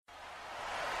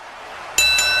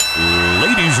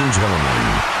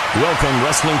Welcome,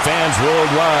 wrestling fans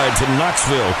worldwide, to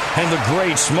Knoxville and the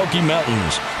Great Smoky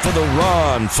Mountains for the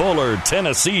Ron Fuller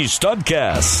Tennessee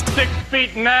Studcast. 6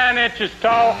 feet 9 inches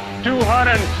tall,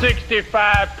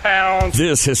 265 pounds.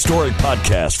 This historic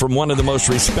podcast from one of the most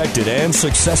respected and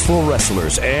successful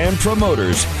wrestlers and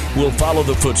promoters will follow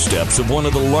the footsteps of one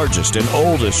of the largest and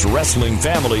oldest wrestling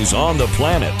families on the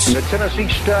planet. The Tennessee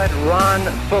Stud, Ron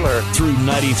Fuller. Through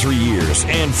 93 years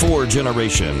and 4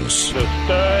 generations. The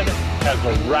Stud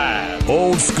has arrived.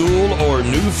 Old school or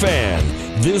new fan,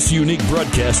 this unique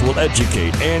broadcast will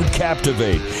educate and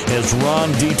captivate as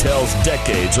Ron details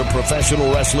decades of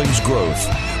professional wrestling's growth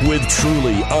with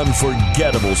truly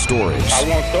unforgettable stories. I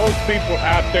want those people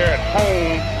out there at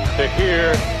home to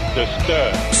hear the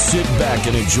Stud. Sit back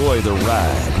and enjoy the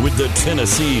ride with the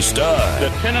Tennessee Stud. The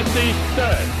Tennessee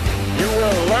Stud. You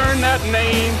will learn that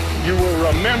name. You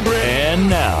will remember it. And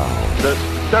now, the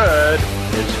Stud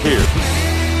is here.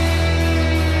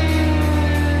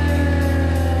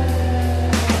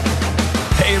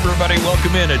 Hey everybody,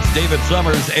 welcome in. It's David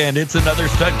Summers, and it's another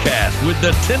Studcast with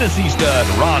the Tennessee Stud,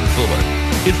 Ron Fuller.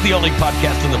 It's the only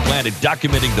podcast on the planet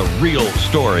documenting the real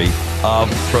story of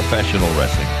professional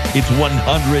wrestling. It's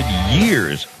 100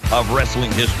 years of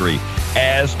wrestling history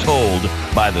as told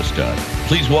by the Stud.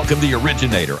 Please welcome the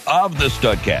originator of the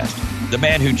Studcast, the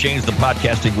man who changed the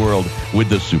podcasting world with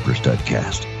the Super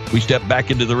Studcast. We step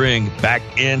back into the ring, back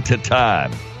into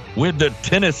time with the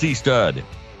Tennessee Stud,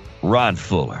 Ron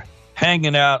Fuller.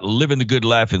 Hanging out, living the good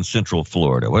life in Central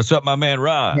Florida. What's up, my man,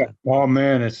 Ron? Oh,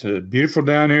 man, it's beautiful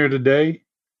down here today,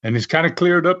 and it's kind of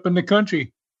cleared up in the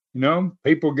country. You know,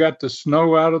 people got the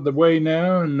snow out of the way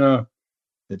now, and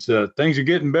it's things are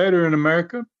getting better in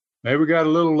America. Maybe we got a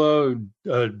little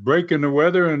break in the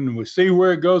weather, and we'll see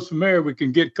where it goes from there. We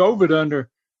can get COVID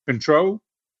under control.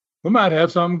 We might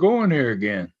have something going here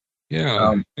again.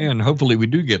 Yeah, and hopefully we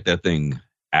do get that thing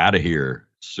out of here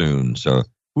soon. So.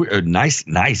 We're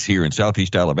nice here in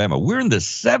Southeast Alabama. We're in the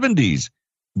 70s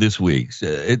this week.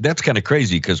 That's kind of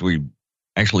crazy because we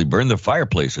actually burned the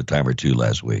fireplace a time or two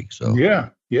last week. So yeah.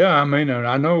 I mean,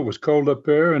 I know it was cold up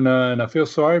there, and I feel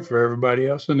sorry for everybody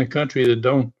else in the country that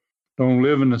don't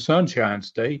live in the Sunshine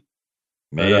State.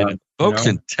 Man, folks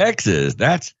in Texas,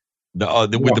 that's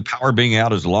with the power being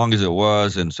out as long as it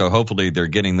was, and so hopefully they're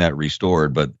getting that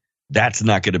restored. But that's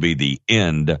not going to be the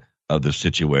end of the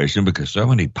situation because so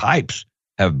many pipes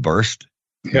have burst.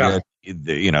 Yeah.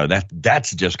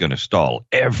 That's just going to stall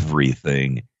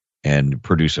everything and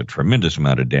produce a tremendous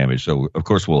amount of damage. So of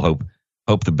course we'll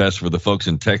hope the best for the folks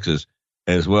in Texas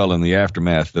as well in the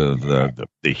aftermath of the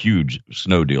huge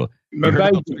snow deal. You heard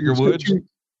about Tiger Woods?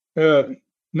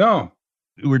 No.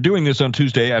 We're doing this on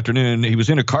Tuesday afternoon. He was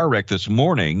in a car wreck this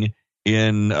morning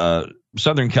in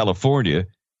Southern California.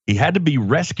 He had to be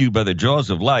rescued by the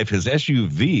jaws of life. His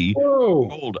SUV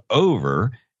rolled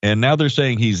over. And now they're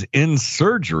saying he's in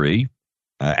surgery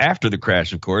after the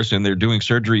crash, of course, and they're doing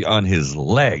surgery on his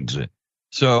legs.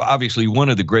 So obviously one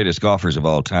of the greatest golfers of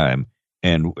all time.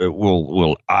 And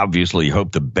we'll obviously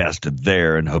hope the best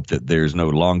there and hope that there's no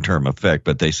long-term effect.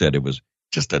 But they said it was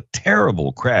just a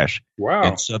terrible crash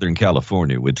in Southern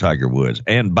California with Tiger Woods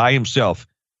and by himself,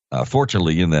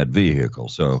 fortunately, in that vehicle.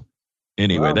 So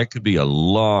anyway, that could be a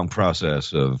long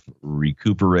process of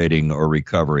recuperating or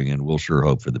recovering, and we'll sure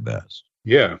hope for the best.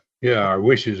 Yeah. Our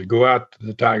wishes go out to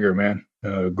the Tiger, man.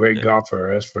 Great golfer,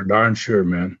 that's for darn sure,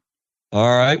 man.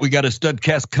 All right, we got a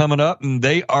Studcast coming up, and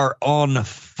they are on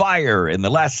fire. In the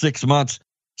last 6 months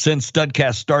since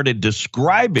Studcast started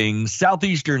describing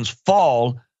Southeastern's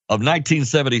fall of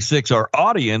 1976, our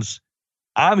audience,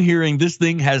 I'm hearing this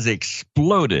thing has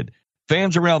exploded.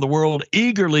 Fans around the world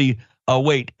eagerly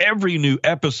await every new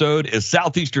episode as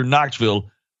Southeastern Knoxville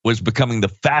was becoming the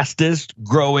fastest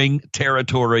growing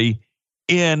territory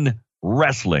in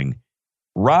wrestling.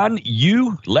 Ron,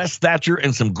 you, Les Thatcher,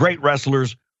 and some great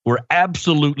wrestlers were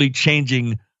absolutely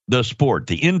changing the sport.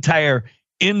 The entire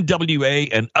NWA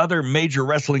and other major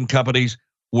wrestling companies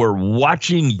were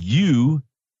watching you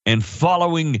and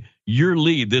following your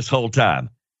lead this whole time.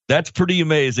 That's pretty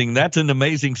amazing. That's an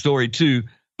amazing story, too,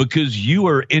 because you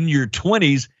are in your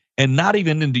 20s and not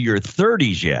even into your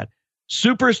 30s yet.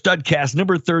 Super Studcast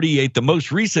number 38, the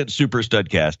most recent Super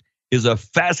Studcast, is a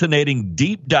fascinating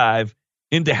deep dive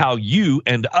into how you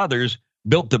and others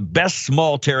built the best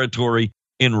small territory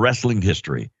in wrestling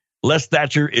history. Les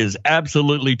Thatcher is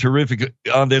absolutely terrific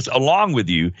on this, along with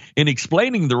you, in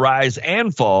explaining the rise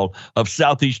and fall of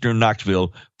Southeastern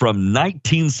Knoxville from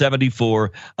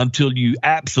 1974 until you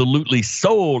absolutely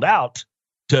sold out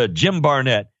to Jim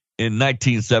Barnett in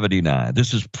 1979.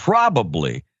 This is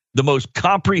probably the most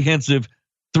comprehensive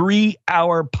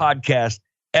 3-hour podcast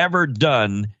ever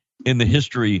done in the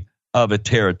history of a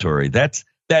territory. That's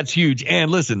huge.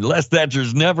 And listen, Les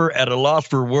Thatcher's never at a loss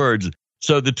for words.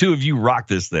 So the two of you rock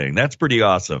this thing. That's pretty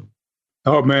awesome.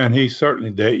 Oh, man, he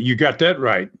certainly did. You got that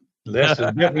right. Les is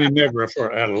definitely never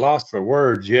at a loss for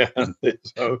words. Yeah.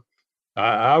 So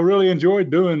I really enjoyed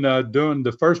doing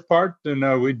the first part,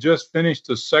 and we just finished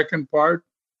the second part.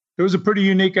 It was a pretty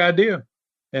unique idea,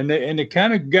 and it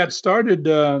kind of got started,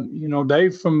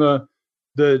 Dave, from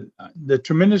the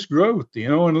tremendous growth,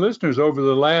 in listeners over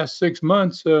the last 6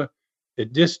 months.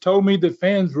 It just told me that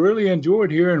fans really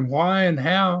enjoyed hearing why and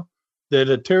how that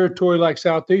a territory like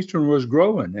Southeastern was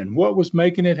growing and what was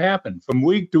making it happen from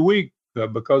week to week,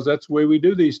 because that's the way we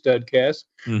do these studcasts.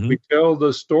 Mm-hmm. We tell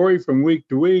the story from week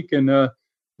to week, and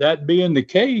that being the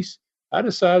case, I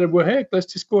decided, well, heck,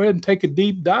 let's just go ahead and take a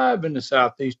deep dive into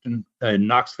Southeastern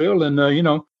Knoxville and,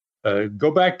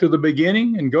 go back to the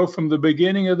beginning and go from the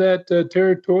beginning of that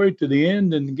territory to the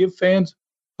end and give fans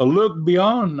a look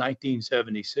beyond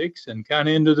 1976 and kind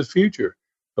of into the future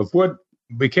of what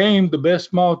became the best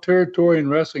small territory in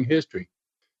wrestling history.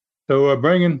 So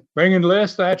bringing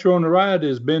Les Thatcher on the ride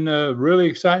has been really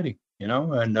exciting,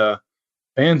 and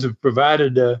fans have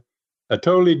provided a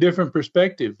totally different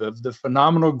perspective of the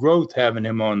phenomenal growth having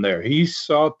him on there. He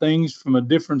saw things from a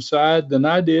different side than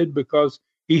I did because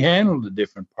he handled a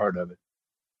different part of it.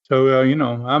 So,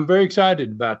 I'm very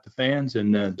excited about the fans.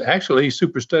 And actually,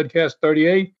 Super Studcast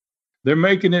 38, they're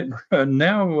making it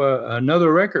now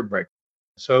another record breaker.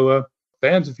 So,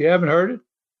 fans, if you haven't heard it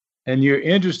and you're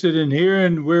interested in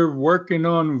hearing,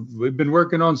 we've been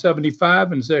working on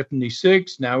 75 and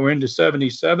 76. Now we're into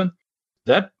 77.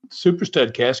 That Super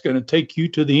Studcast is going to take you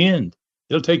to the end.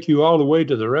 It'll take you all the way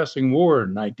to the Wrestling War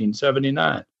in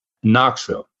 1979 in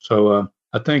Knoxville. So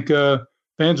I think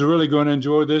fans are really going to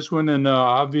enjoy this one. And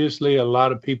obviously, a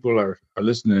lot of people are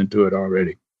listening to it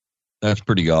already. That's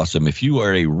pretty awesome. If you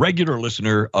are a regular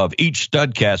listener of each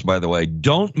Studcast, by the way,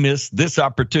 don't miss this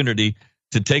opportunity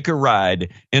to take a ride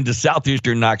into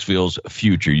Southeastern Knoxville's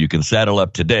future. You can saddle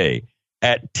up today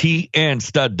at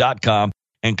tnstud.com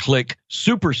and click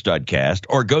Super Studcast,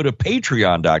 or go to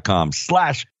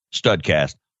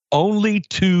patreon.com/Studcast. Only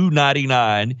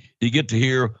 $2.99. You get to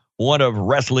hear one of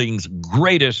wrestling's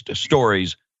greatest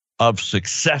stories of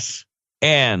success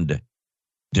and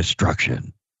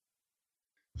destruction.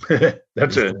 I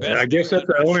guess that's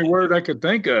the only word I could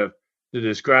think of to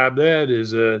describe that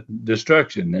is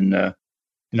destruction. And,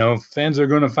 fans are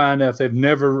going to find out if they've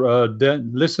never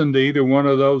listened to either one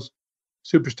of those.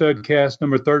 Super Studcast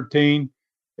number 13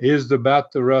 is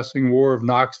about the Wrestling War of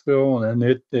Knoxville, and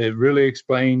it really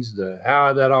explains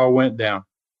how that all went down.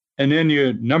 And then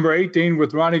you number 18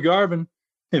 with Ronnie Garvin,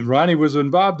 and Ronnie was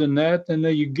involved in that, and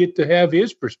you get to have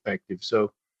his perspective.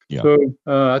 So, yeah.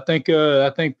 I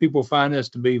think people find this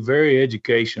to be very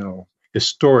educational,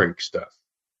 historic stuff.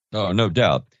 Oh, no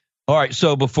doubt. All right,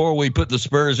 so before we put the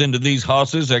spurs into these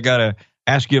horses, I got to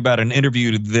ask you about an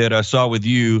interview that I saw with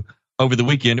you over the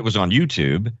weekend. It was on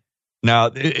YouTube.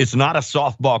 Now, it's not a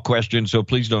softball question, so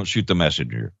please don't shoot the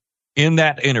messenger. In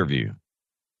that interview,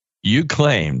 you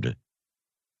claimed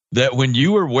that when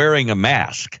you were wearing a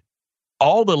mask,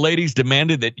 all the ladies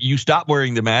demanded that you stop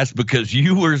wearing the mask because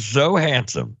you were so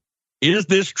handsome. Is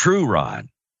this true, Ron?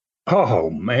 Oh,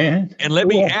 man. And let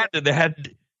me add to that,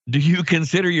 do you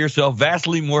consider yourself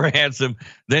vastly more handsome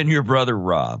than your brother,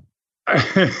 Rob?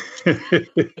 Now,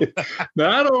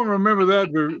 I don't remember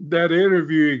that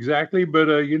interview exactly, but,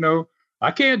 I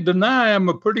can't deny I'm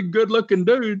a pretty good-looking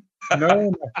dude.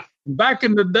 Back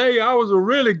in the day, I was a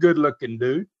really good-looking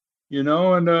dude, and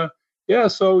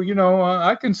so,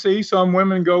 I can see some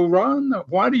women go, Ron,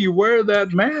 why do you wear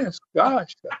that mask?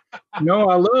 Gosh, I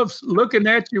love looking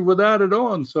at you without it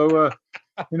on. So,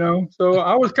 so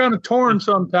I was kind of torn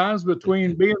sometimes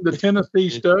between being the Tennessee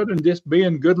stud and just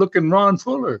being good-looking Ron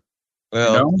Fuller.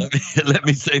 Well, let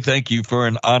me say thank you for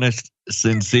an honest,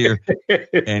 sincere,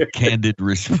 and candid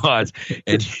response.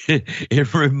 And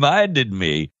it reminded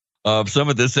me of some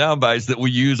of the sound bites that we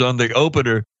use on the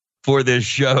opener for this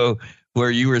show,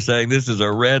 where you were saying this is a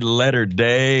red letter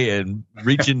day, and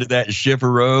reach into that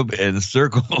shiffer robe and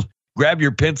grab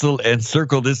your pencil and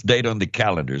circle this date on the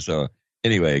calendar. So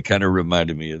anyway, it kind of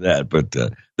reminded me of that, but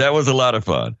that was a lot of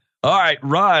fun. All right,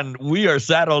 Ron, we are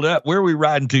saddled up. Where are we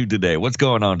riding to today? What's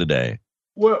going on today?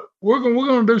 Well, we're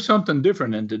going to do something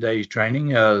different in today's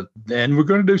training, and we're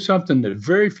going to do something that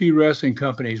very few wrestling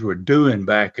companies were doing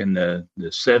back in the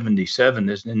 77,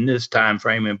 in this time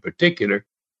frame in particular,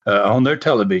 on their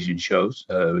television shows.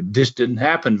 This didn't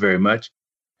happen very much.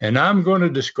 And I'm going to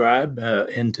describe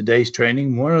in today's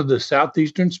training one of the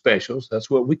Southeastern specials. That's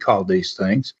what we call these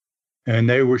things. And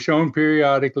they were shown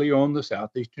periodically on the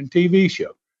Southeastern TV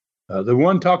show. The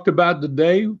one talked about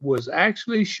today was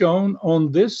actually shown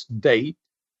on this date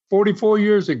 44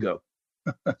 years ago.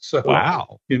 So,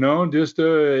 Wow. just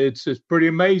it's pretty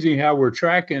amazing how we're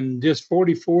tracking just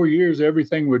 44 years,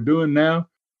 everything we're doing now.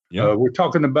 Yeah. We're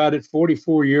talking about it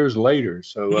 44 years later.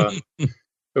 So,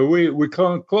 so we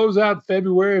close out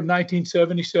February of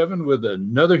 1977 with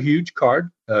another huge card.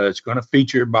 It's going to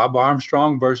feature Bob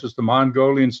Armstrong versus the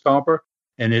Mongolian Stomper,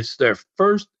 and it's their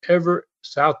first ever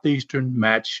Southeastern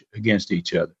match against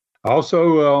each other.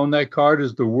 Also on that card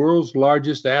is the world's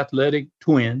largest athletic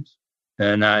twins.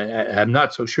 And I'm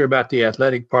not so sure about the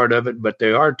athletic part of it, but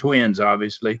they are twins,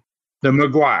 obviously, the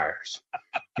McGuires,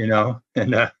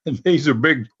 and these are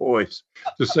big boys,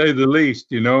 to say the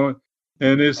least, and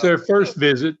it's their first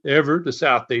visit ever to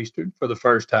Southeastern for the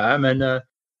first time. And the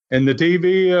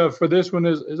TV for this one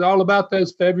is all about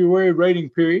this February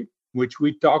rating period, which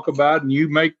we talk about, and you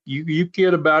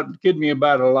kid me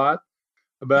about a lot,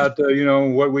 about,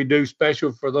 what we do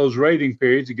special for those rating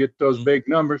periods to get those big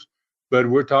numbers. But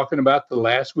we're talking about the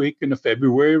last week in the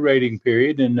February rating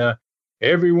period, and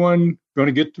everyone going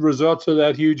to get the results of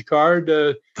that huge card.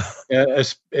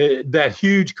 That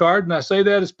huge card, and I say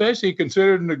that especially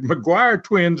considering the McGuire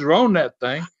twins are on that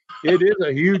thing. It is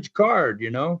a huge card,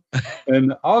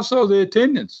 and also the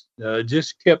attendance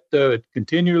just kept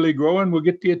continually growing. We'll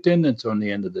get the attendance on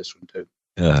the end of this one too.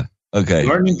 Yeah. Okay.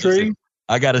 Learning tree.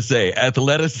 I got to say,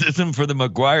 athleticism for the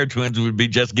McGuire twins would be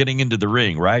just getting into the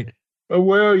ring, right?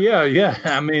 Well, yeah.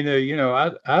 I mean,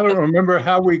 I don't remember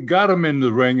how we got them in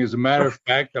the ring. As a matter of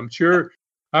fact, I'm sure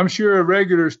a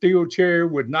regular steel chair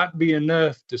would not be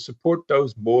enough to support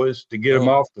those boys to get them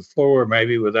off the floor,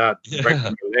 maybe without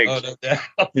breaking their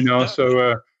legs.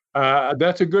 So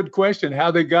that's a good question.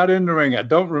 How they got in the ring, I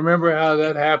don't remember how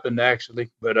that happened actually,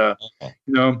 but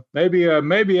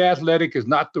maybe athletic is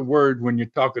not the word when you're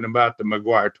talking about the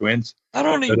McGuire twins. I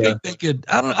don't even think they could.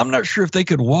 I'm not sure if they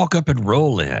could walk up and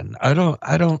roll in. They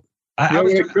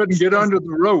couldn't get under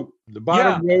the rope. The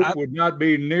bottom rope would not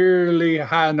be nearly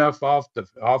high enough off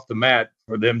the mat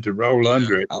for them to roll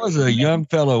under it. I was a young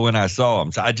fellow when I saw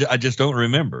them, so I just don't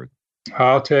remember.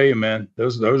 I'll tell you, man,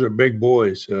 those are big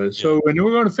boys. So, and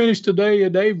we're going to finish today,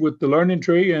 Dave, with the learning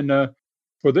tree. And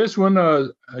for this one, a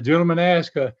gentleman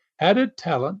asked, how did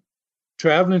talent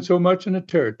traveling so much in the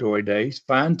territory days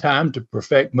find time to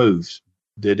perfect moves?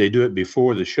 Did they do it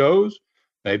before the shows,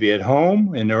 maybe at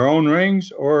home in their own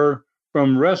rings, or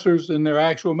from wrestlers in their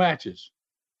actual matches?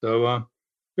 So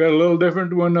we got a little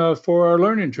different one for our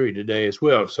learning tree today as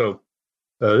well. So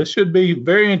this should be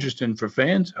very interesting for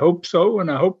fans. Hope so, and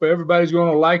I hope everybody's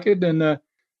going to like it, and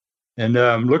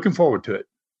I'm looking forward to it.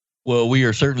 Well, we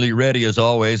are certainly ready as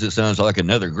always. It sounds like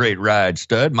another great ride,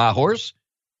 Stud. My horse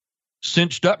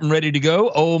cinched up and ready to go.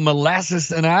 Old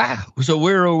Molasses and I. So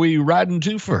where are we riding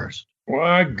to first?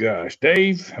 My gosh,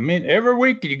 Dave. I mean, every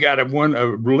week you got a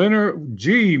Leonard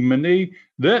G. Manny.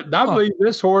 I believe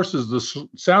this horse is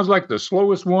sounds like the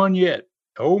slowest one yet.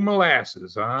 Old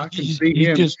Molasses. I can see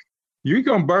him. You're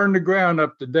going to burn the ground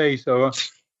up today. So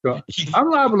I'm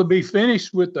liable to be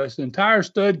finished with this entire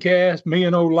stud cast, me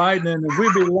and old Lightning, and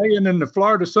we'll be laying in the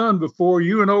Florida sun before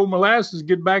you and old Molasses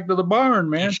get back to the barn,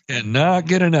 man. And not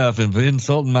get enough of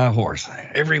insulting my horse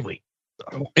every week.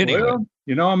 So, anyway. Well,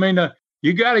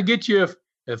 you got to get you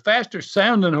a faster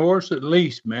sounding horse at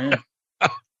least, man.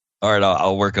 All right,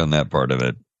 I'll work on that part of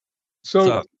it.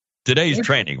 So today's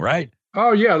training, right?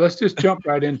 Oh, yeah, let's just jump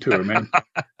right into it, man.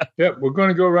 Yep, we're going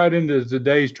to go right into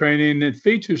today's training. It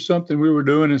features something we were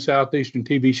doing in Southeastern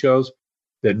TV shows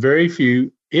that very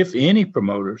few, if any,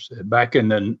 promoters back in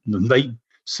the late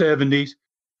 70s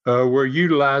were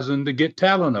utilizing to get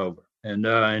talent over.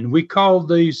 And we called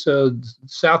these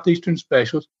Southeastern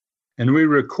specials, and we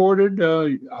recorded,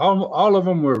 all of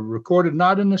them were recorded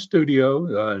not in the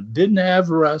studio, didn't have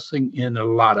wrestling in a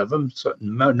lot of them, so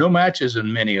no matches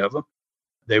in many of them.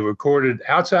 They were recorded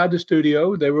outside the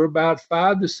studio. They were about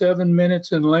 5 to 7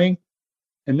 minutes in length,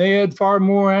 and they had far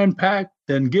more impact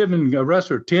than giving a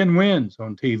wrestler 10 wins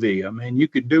on TV. I mean, you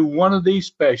could do one of these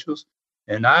specials,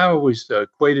 and I always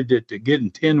equated it to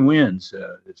getting 10 wins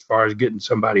as far as getting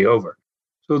somebody over.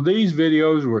 So these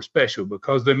videos were special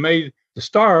because they made the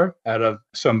star out of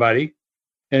somebody,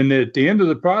 and at the end of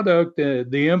the product,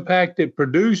 the impact it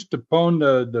produced upon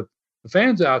the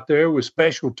fans out there was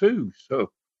special too.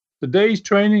 So today's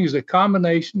training is a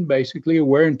combination, basically, of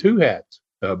wearing two hats,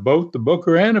 both the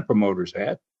booker and the promoter's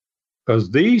hat, because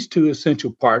these two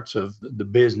essential parts of the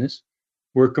business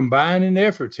were combining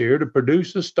efforts here to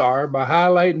produce a star by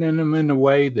highlighting them in a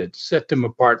way that set them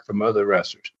apart from other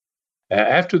wrestlers.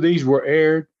 After these were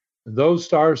aired, those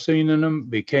stars seen in them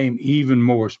became even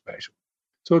more special.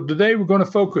 So today we're going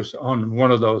to focus on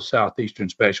one of those Southeastern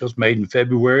specials made in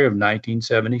February of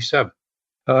 1977.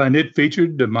 And it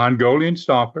featured the Mongolian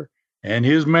Stomper and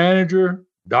his manager,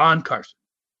 Don Carson.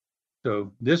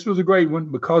 So this was a great one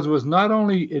because it not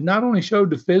only showed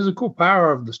the physical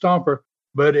power of the Stomper,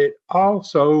 but it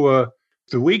also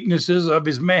the weaknesses of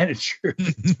his manager,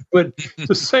 but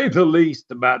to say the least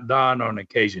about Don on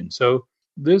occasion. So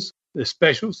the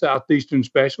special, Southeastern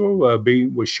special,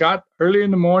 was shot early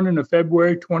in the morning of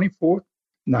February 24th,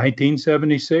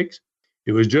 1976.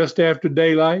 It was just after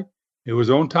daylight. It was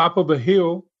on top of a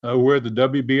hill where the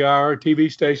WBIR TV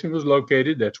station was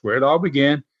located. That's where it all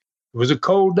began. It was a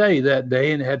cold day that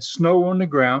day and it had snow on the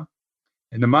ground.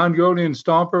 And the Mongolian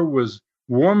Stomper was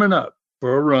warming up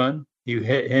for a run.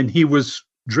 He was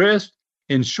dressed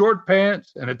in short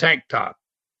pants and a tank top.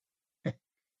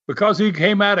 Because he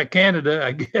came out of Canada,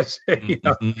 I guess, it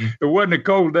wasn't a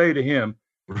cold day to him.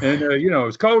 And, it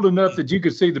was cold enough that you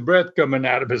could see the breath coming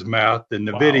out of his mouth in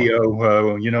the video,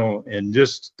 and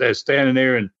just standing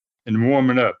there and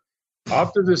warming up.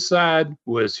 Off to the side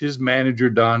was his manager,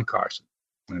 Don Carson.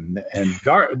 And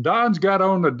Don's got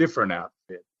on a different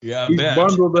outfit. Yeah, he's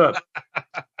bundled up.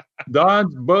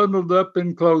 Don's bundled up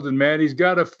in clothing, man. He's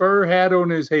got a fur hat on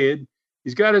his head.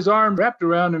 He's got his arm wrapped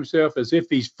around himself as if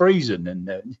he's freezing,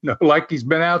 and like he's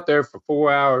been out there for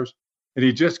 4 hours, and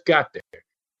he just got there.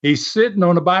 He's sitting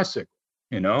on a bicycle,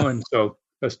 and so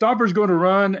the Stomper's going to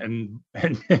run,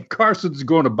 and Carson's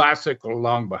going to bicycle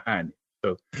along behind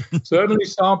him. So suddenly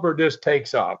Stomper just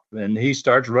takes off, and he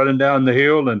starts running down the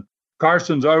hill, and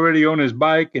Carson's already on his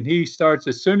bike, and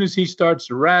as soon as he starts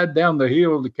to ride down the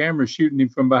hill, the camera's shooting him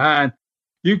from behind.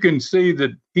 You can see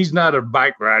that he's not a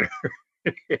bike rider.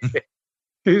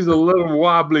 He's a little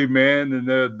wobbly, man, and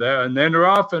then they're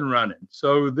off and running.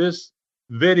 So this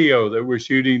video that we're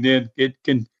shooting,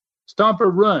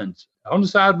 Stomper runs on the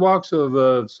sidewalks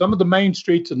of some of the main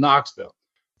streets of Knoxville,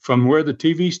 from where the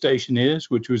TV station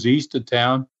is, which was east of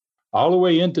town, all the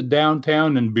way into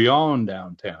downtown and beyond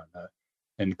downtown.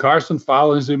 And Carson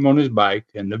follows him on his bike,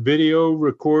 and the video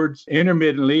records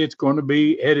intermittently. It's going to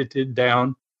be edited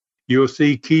down. You'll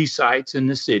see key sites in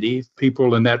the city.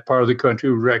 People in that part of the country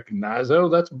would recognize,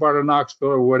 that's a part of Knoxville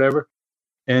or whatever.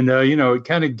 And, it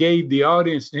kind of gave the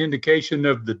audience an indication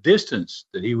of the distance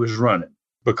that he was running,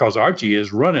 because Archie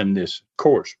is running this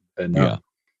course. And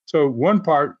so one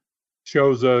part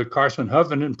shows Carson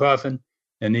huffing and puffing,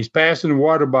 and he's passing a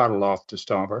water bottle off to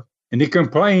Stomper. And he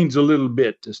complains a little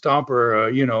bit to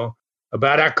Stomper,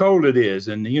 about how cold it is.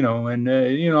 And,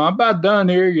 I'm about done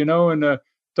here, and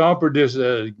Stomper just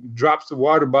drops the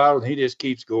water bottle and he just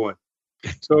keeps going.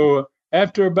 So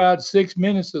after about 6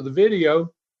 minutes of the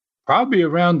video, probably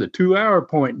around the 2-hour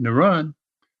point in the run,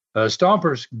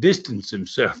 Stomper's distanced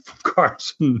himself from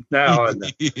Carson now.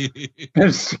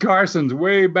 And Carson's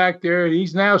way back there.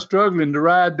 He's now struggling to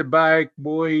ride the bike.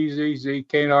 Boy, he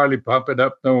can't hardly pump it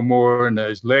up no more, and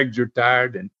his legs are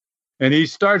tired. And he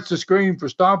starts to scream for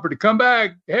Stomper to come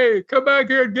back. Hey, come back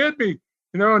here and get me.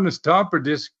 And the Stomper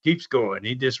just keeps going.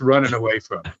 He's just running away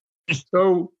from him.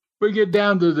 So we get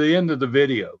down to the end of the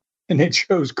video, and it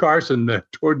shows Carson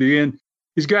toward the end.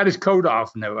 He's got his coat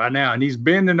off now, and he's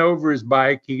bending over his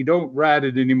bike. He don't ride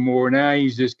it anymore. Now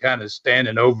he's just kind of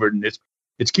standing over it, and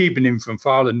it's keeping him from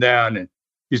falling down. And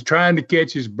he's trying to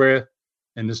catch his breath,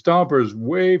 and the Stomper is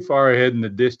way far ahead in the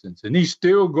distance, and he's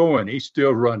still going. He's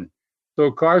still running. So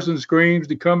Carson screams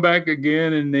to come back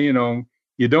again, and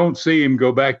you don't see him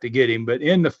go back to get him. But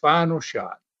in the final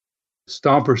shot,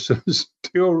 Stomper's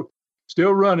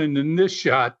still running in this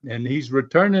shot, and he's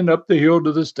returning up the hill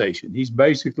to the station. He's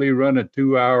basically run a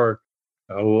 2-hour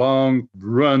long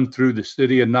run through the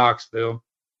city of Knoxville,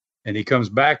 and he comes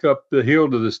back up the hill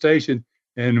to the station.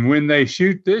 And when they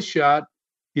shoot this shot,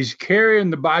 he's carrying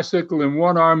the bicycle in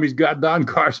one arm. He's got Don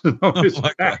Carson on his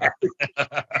back.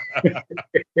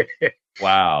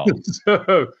 Wow.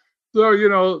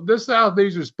 So, this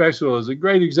Southeastern special is a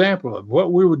great example of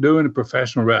what we were doing in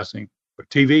professional wrestling for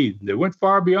TV. They went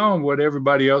far beyond what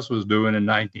everybody else was doing in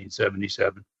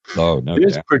 1977. Oh, no.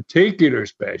 This particular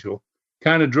special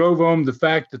kind of drove home the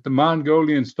fact that the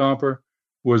Mongolian Stomper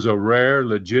was a rare,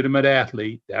 legitimate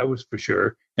athlete. That was for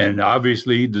sure. And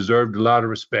obviously he deserved a lot of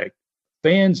respect.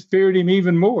 Fans feared him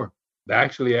even more.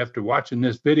 Actually, after watching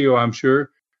this video, I'm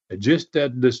sure, just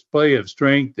that display of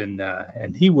strength,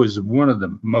 and he was one of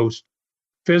the most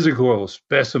physical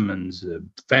specimens,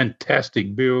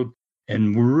 fantastic build,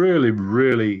 and really,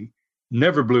 really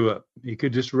never blew up. He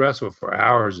could just wrestle for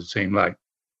hours, it seemed like.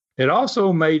 It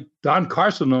also made Don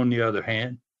Carson, on the other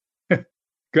hand,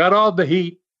 got all the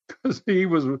heat because he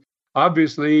was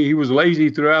lazy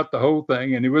throughout the whole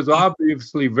thing, and he was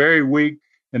obviously very weak.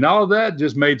 And all of that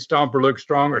just made Stomper look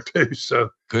stronger too. So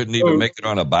couldn't even make it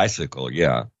on a bicycle.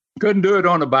 Yeah. Couldn't do it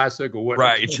on a bicycle. What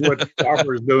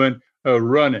Stomper is doing,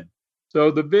 running. So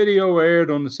the video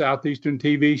aired on the Southeastern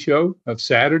TV show of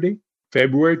Saturday,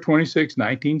 February 26,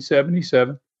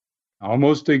 1977.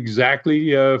 Almost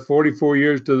exactly 44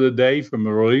 years to the day from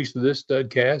the release of this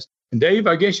Studcast. And Dave,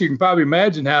 I guess you can probably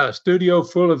imagine how a studio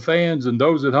full of fans and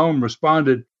those at home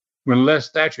responded when Les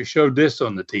Thatcher showed this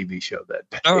on the TV show that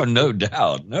day. Oh, no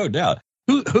doubt. No doubt.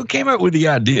 Who came up with the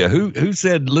idea? Who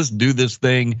said, let's do this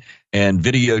thing and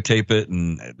videotape it?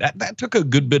 And that took a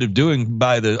good bit of doing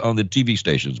on the TV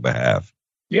station's behalf.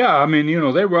 Yeah, I mean,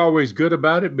 they were always good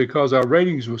about it because our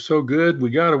ratings were so good. We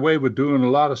got away with doing a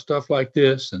lot of stuff like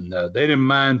this, and they didn't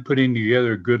mind putting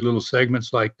together good little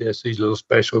segments like this, these little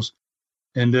specials.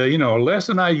 And, Les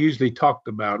and I usually talked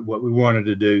about what we wanted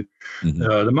to do.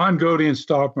 Mm-hmm. The Mongolian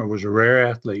Stomper was a rare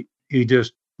athlete. He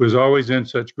just was always in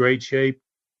such great shape.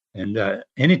 And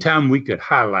anytime we could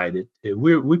highlight it,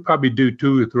 we probably do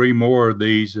 2 or 3 more of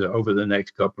these over the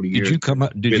next couple of years. Did you come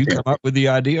up with the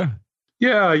idea?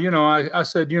 Yeah, I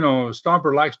said,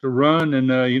 Stomper likes to run,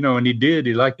 and and he did.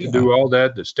 He liked to do all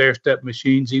that, the stair-step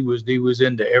machines. He was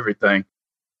into everything.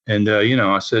 And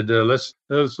I said, let's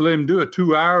let him do a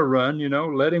 2-hour run.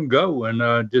 Let him go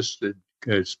and just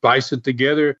splice it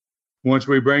together. Once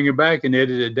we bring it back and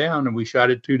edit it down, and we shot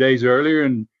it 2 days earlier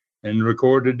and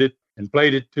recorded it and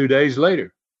played it 2 days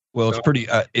later. Well, it's pretty.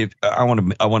 I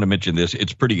want to mention this.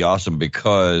 It's pretty awesome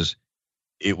because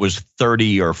it was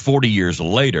 30 or 40 years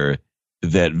later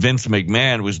that Vince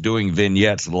McMahon was doing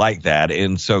vignettes like that,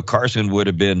 and so Carson would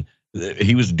have been.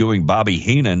 He was doing Bobby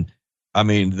Heenan. I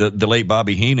mean, the late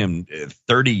Bobby Heenan,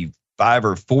 35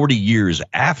 or 40 years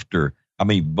after. I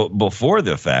mean, before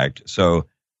the fact. So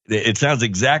it sounds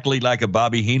exactly like a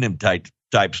Bobby Heenan type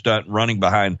stunt running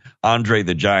behind Andre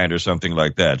the Giant or something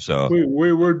like that. So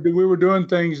we were doing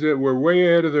things that were way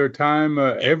ahead of their time.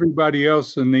 Everybody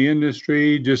else in the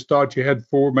industry just thought you had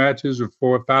 4 matches or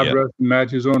 4 or 5 wrestling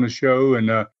matches on a show, and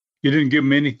you didn't give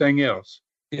them anything else.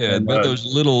 Yeah, but those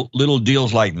little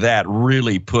deals like that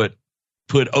really put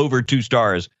over 2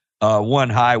 stars, 1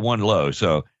 high, 1 low.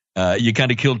 So you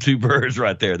kind of killed 2 birds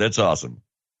right there. That's awesome.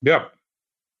 Yep.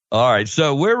 All right.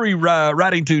 So where are we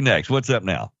riding to next? What's up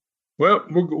now? Well,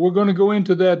 we're going to go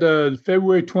into that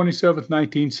February 27th,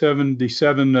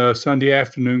 1977 Sunday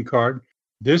afternoon card.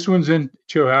 This one's in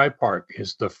Chilhowie Park.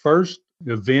 It's the first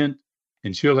event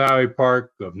in Chilhowie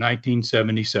Park of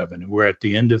 1977. We're at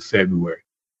the end of February.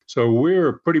 So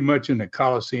we're pretty much in the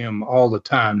Coliseum all the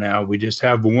time now. We just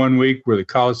have 1 week where the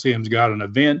Coliseum's got an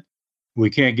event. We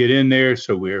can't get in there,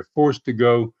 so we're forced to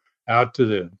go out to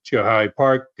the Chilhowie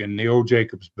Park and the old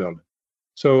Jacobs building.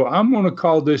 So I'm going to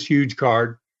call this huge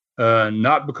card.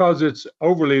 Not because it's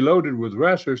overly loaded with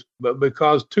wrestlers, but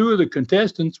because 2 of the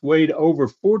contestants weighed over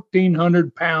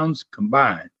 1,400 pounds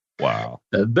combined. Wow.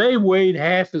 They weighed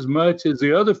half as much as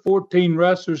the other 14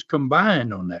 wrestlers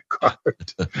combined on that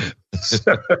card.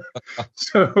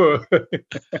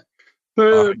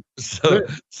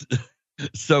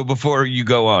 So before you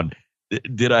go on,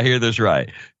 did I hear this right?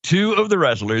 2 of the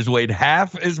wrestlers weighed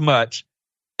half as much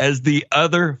as the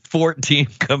other 14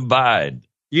 combined.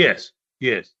 Yes.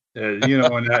 And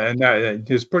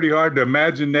it's pretty hard to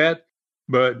imagine that,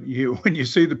 but when you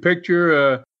see the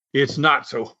picture, it's not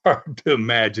so hard to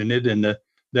imagine it. And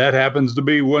that happens to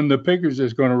be one of the pictures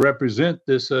that's going to represent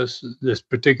this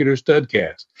particular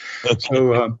Studcast.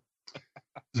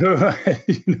 Okay.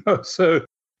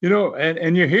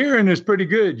 And your hearing is pretty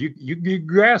good. You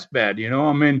grasp that,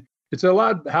 I mean, it's a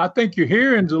lot. I think your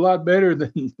hearing's a lot better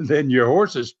than your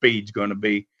horse's speed's going to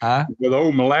be. Huh? With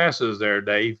old molasses there,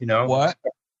 Dave. What?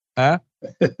 Huh?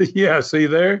 Yeah, see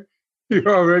there?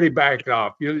 You're already backed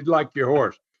off. You're like your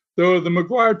horse. So the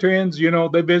McGuire twins,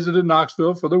 they visited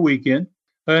Knoxville for the weekend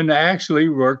and actually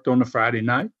worked on the Friday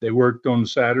night. They worked on the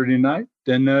Saturday night.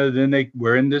 Then they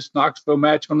were in this Knoxville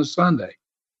match on the Sunday.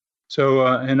 So,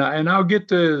 and I'll get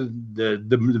to the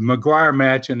McGuire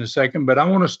match in a second, but I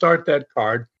want to start that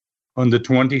card on the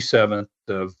 27th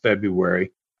of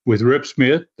February with Rip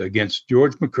Smith against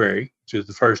George McCrary, which is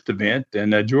the first event.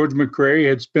 And George McCrary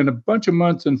had spent a bunch of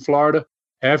months in Florida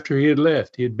after he had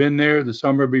left. He had been there the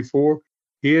summer before.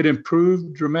 He had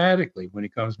improved dramatically when he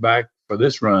comes back for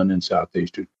this run in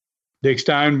Southeastern. Dick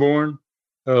Steinborn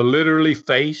literally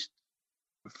faced,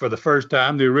 for the first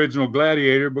time, the original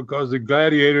Gladiator, because the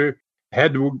Gladiator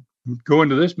had to go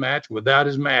into this match without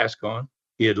his mask on.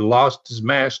 He had lost his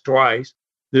mask twice.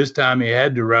 This time he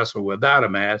had to wrestle without a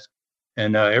mask.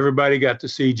 And everybody got to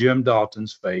see Jim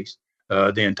Dalton's face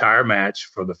the entire match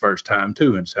for the first time,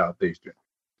 too, in Southeastern.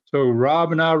 So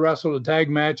Rob and I wrestled a tag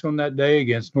match on that day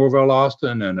against Norvell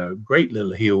Austin and a great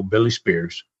little heel, Billy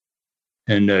Spears.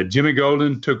 And Jimmy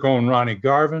Golden took on Ronnie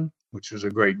Garvin, which was a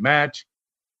great match.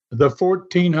 The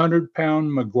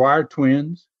 1,400-pound McGuire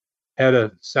twins had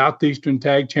a Southeastern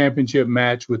Tag Championship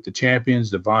match with the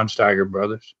champions, the Von Steiger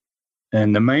brothers.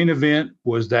 And the main event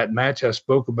was that match I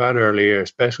spoke about earlier, a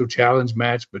special challenge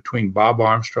match between Bob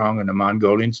Armstrong and the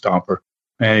Mongolian Stomper,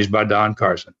 managed by Don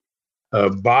Carson.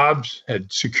 Bob's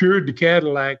had secured the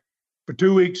Cadillac for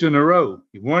 2 weeks in a row.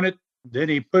 He won it, then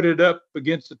he put it up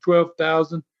against the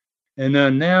 12,000, and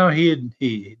now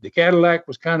the Cadillac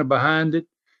was kind of behind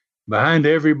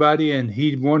everybody, and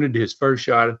he wanted his first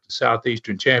shot at the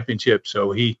Southeastern Championship.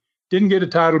 So he didn't get a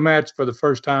title match for the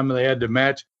first time they had the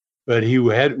match, but he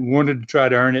wanted to try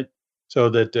to earn it so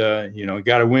that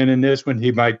got a win in this one.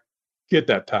 He might get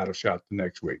that title shot the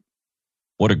next week.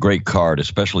 What a great card,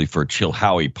 especially for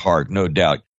Chilhowie Park, no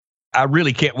doubt. I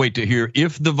really can't wait to hear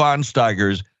if the Von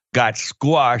Steigers got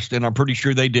squashed, and I'm pretty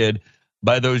sure they did,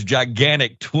 by those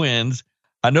gigantic twins.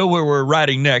 I know where we're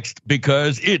riding next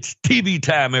because it's TV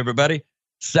time, everybody.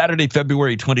 Saturday,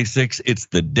 February 26th. It's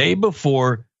the day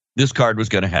before this card was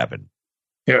going to happen.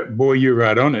 Yeah, boy, you're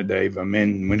right on it, Dave. I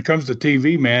mean, when it comes to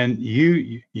TV, man,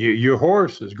 your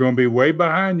horse is going to be way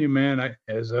behind you, man,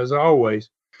 as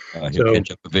always. He'll catch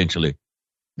up eventually.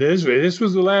 This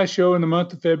was the last show in the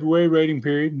month of February rating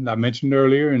period. I mentioned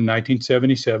earlier in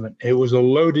 1977. It was a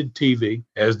loaded TV,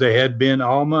 as they had been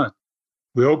all month.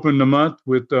 We opened the month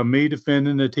with me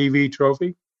defending the TV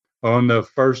trophy on the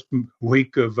first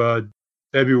week of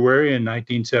February in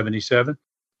 1977.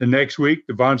 The next week,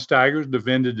 the Von Steigers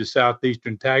defended the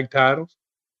Southeastern Tag titles.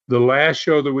 The last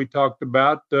show that we talked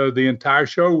about, the entire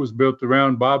show was built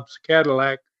around Bob's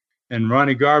Cadillac and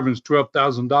Ronnie Garvin's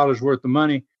 $12,000 worth of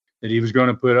money that he was going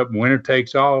to put up, winner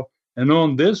takes all. And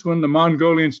on this one, the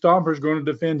Mongolian Stomper is going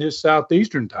to defend his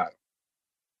Southeastern title.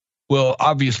 Well,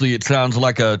 obviously, it sounds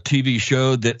like a TV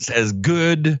show that's as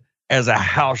good as a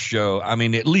house show. I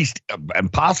mean, at least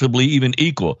and possibly even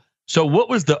equal. So what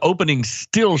was the opening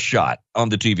still shot on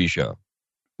the TV show?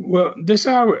 Well,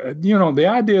 the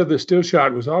idea of the still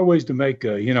shot was always to make,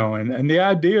 and the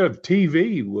idea of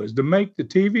TV was to make the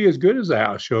TV as good as a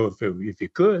house show if you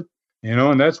could.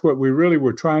 And that's what we really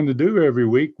were trying to do every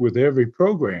week with every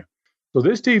program. So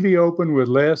this TV opened with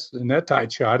Les in that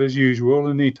tight shot as usual,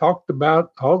 and he talked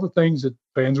about all the things that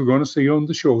fans were going to see on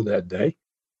the show that day.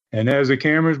 And as the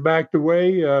cameras backed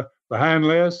away behind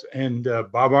Les and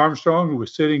Bob Armstrong, who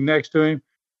was sitting next to him,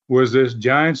 was this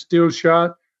giant still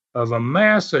shot of a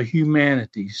mass of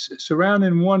humanity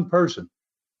surrounding one person.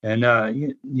 And,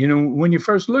 when you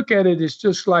first look at it, it's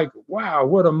just like, wow,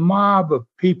 what a mob of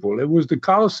people. It was the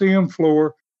Coliseum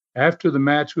floor after the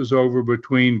match was over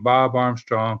between Bob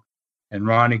Armstrong and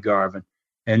Ronnie Garvin.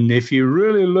 And if you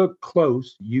really look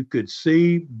close, you could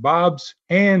see Bob's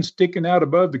hands sticking out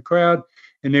above the crowd,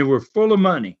 and they were full of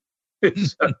money.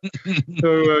 It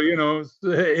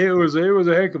was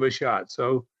a heck of a shot.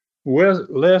 So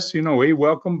Les, he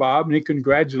welcomed Bob and he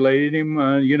congratulated him,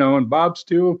 and Bob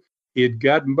he had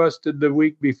gotten busted the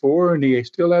week before, and he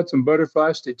still had some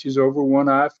butterfly stitches over one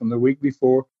eye from the week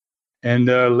before. And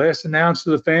Les announced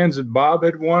to the fans that Bob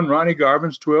had won Ronnie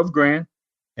Garvin's $12,000,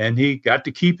 and he got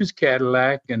to keep his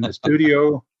Cadillac, and the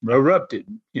studio erupted.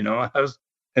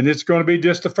 And it's going to be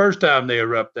just the first time they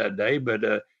erupt that day, but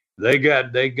they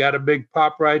got a big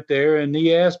pop right there. And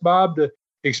he asked Bob to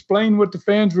explain what the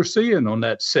fans were seeing on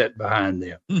that set behind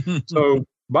them. So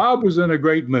Bob was in a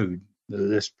great mood,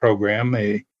 this program.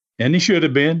 And he should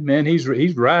have been, man. He's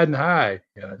riding high.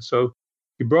 So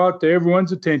he brought to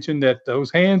everyone's attention that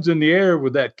those hands in the air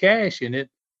with that cash in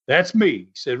it, that's me. He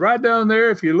said, right down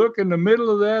there, if you look in the middle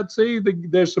of that, see,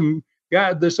 there's some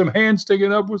hands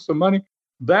sticking up with some money.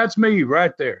 That's me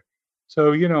right there.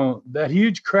 So, that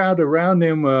huge crowd around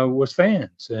him was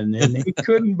fans. And he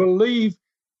couldn't believe,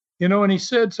 and he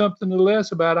said something to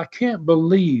Les about, I can't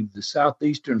believe the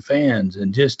Southeastern fans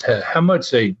and just how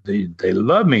much they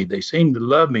love me. They seem to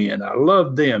love me, and I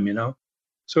love them,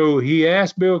 So he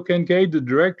asked Bill Kincaid, the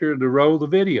director, to roll the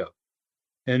video.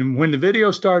 And when the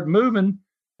video started moving,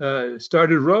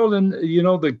 started rolling,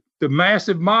 the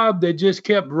massive mob, they just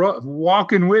kept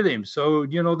walking with him. So,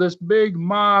 this big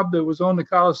mob that was on the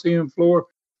Coliseum floor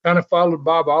kind of followed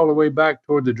Bob all the way back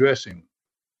toward the dressing room.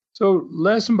 So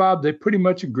Les and Bob, they pretty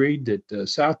much agreed that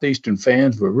Southeastern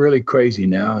fans were really crazy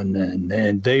now,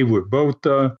 and they were both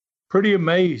pretty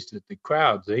amazed at the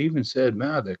crowds. They even said,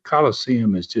 man, the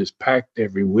Coliseum is just packed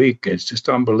every week. It's just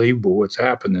unbelievable what's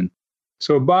happening.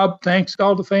 So Bob thanks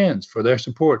all the fans for their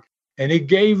support, and he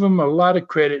gave them a lot of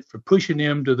credit for pushing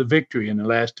them to the victory in the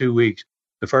last 2 weeks.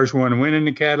 The first one winning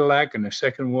the Cadillac, and the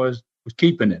second was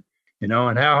keeping it, and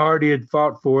how hard he had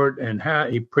fought for it and how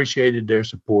he appreciated their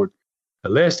support.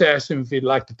 Les asked him if he'd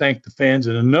like to thank the fans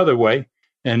in another way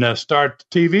and start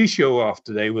the TV show off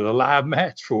today with a live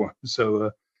match for him.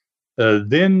 So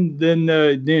then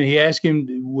he asked him,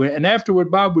 and afterward,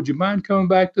 Bob, would you mind coming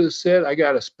back to the set? I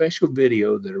got a special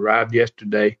video that arrived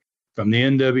yesterday from the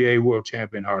NWA World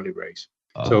Champion Harley Race.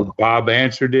 So Bob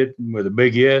answered it with a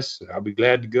big yes. I'll be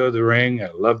glad to go to the ring. I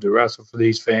love to wrestle for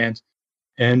these fans.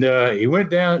 And he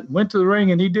went to the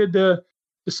ring, and he did the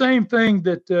same thing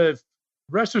that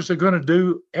wrestlers are going to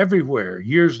do everywhere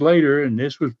years later. And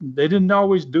they didn't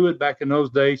always do it back in those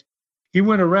days. He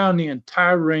went around the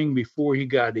entire ring before he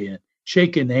got in,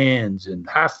 shaking hands and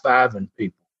high-fiving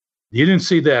people. You didn't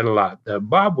see that a lot.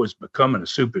 Bob was becoming a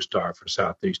superstar for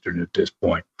Southeastern at this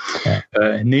point.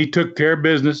 And he took care of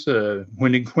business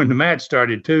when the match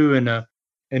started, too.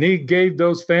 And he gave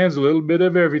those fans a little bit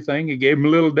of everything. He gave them a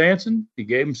little dancing. He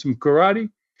gave them some karate.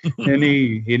 and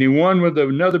he won with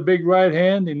another big right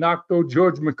hand. He knocked old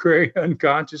George McCrary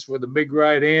unconscious with a big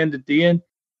right hand at the end.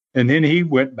 And then he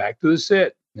went back to the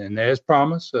set. And as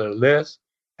promised, Les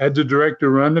had the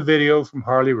director run the video from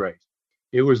Harley Race.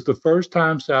 It was the first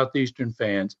time Southeastern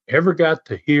fans ever got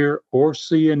to hear or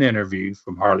see an interview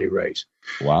from Harley Race.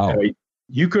 Wow.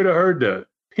 You could have heard the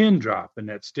pin drop in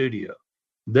that studio.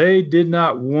 They did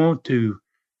not want to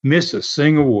miss a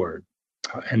single word.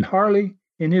 And Harley,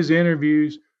 in his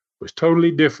interviews, was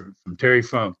totally different from Terry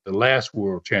Funk, the last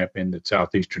world champion that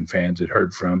Southeastern fans had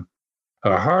heard from.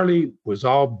 Harley was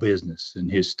all business in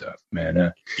his stuff, man.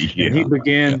 And he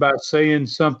began by saying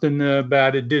something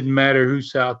about it didn't matter who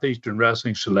Southeastern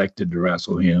Wrestling selected to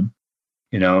wrestle him.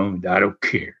 I don't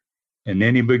care. And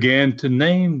then he began to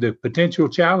name the potential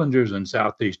challengers in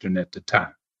Southeastern at the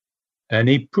time. And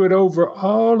he put over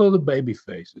all of the baby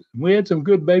faces. We had some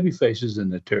good baby faces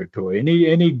in the territory. And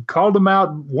he called them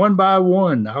out one by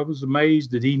one. I was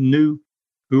amazed that he knew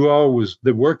who all was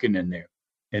working in there.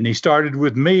 And he started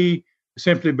with me,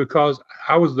 simply because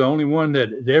I was the only one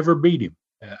that had ever beat him.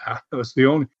 I was the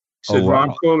only. He said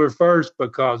Ron Fuller first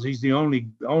because he's the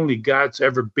only guy that's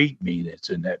ever beat me that's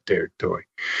in that territory.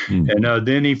 And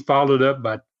then he followed up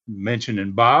by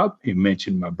mentioning Bob. He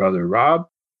mentioned my brother Rob.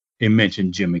 He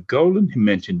mentioned Jimmy Golden. He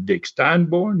mentioned Dick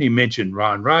Steinborn. He mentioned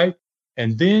Ron Wright.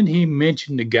 And then he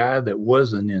mentioned the guy that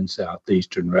wasn't in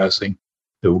Southeastern Wrestling,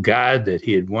 the guy that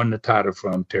he had won the title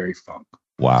from, Terry Funk.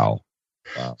 Wow.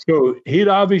 So he'd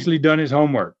obviously done his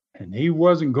homework, and he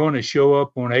wasn't going to show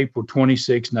up on April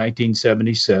 26,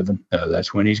 1977.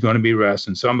 That's when he's going to be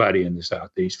wrestling somebody in the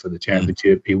Southeast for the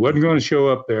championship. He wasn't going to show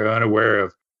up there unaware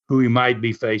of who he might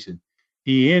be facing.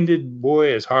 He ended,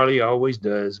 as Harley always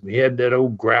does. We had that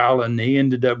old growling. He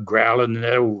ended up growling in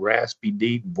that old raspy,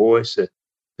 deep voice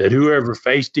that whoever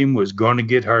faced him was going to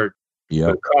get hurt.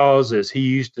 Yep. Because, as he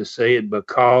used to say it,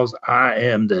 because I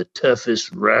am the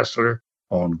toughest wrestler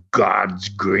on God's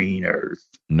green earth.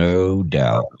 No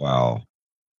doubt. Wow.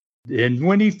 And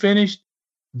when he finished,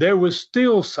 there was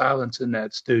still silence in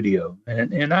that studio.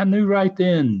 And I knew right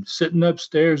then, sitting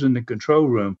upstairs in the control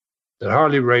room, that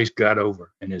Harley Race got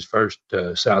over in his first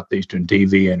Southeastern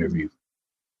TV interview.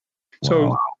 Wow.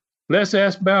 So let's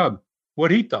ask Bob what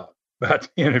he thought about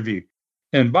the interview.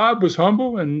 And Bob was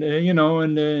humble and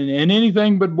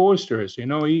anything but boisterous.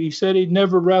 He said he'd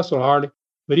never wrestled Harley,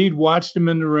 but he'd watched him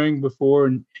in the ring before,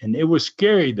 and it was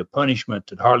scary, the punishment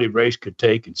that Harley Race could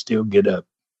take and still get up.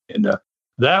 And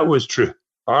that was true.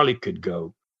 Harley could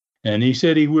go. And he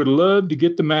said he would love to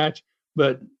get the match,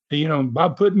 but,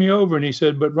 Bob put me over, and he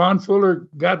said, but Ron Fuller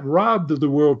got robbed of the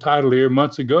world title here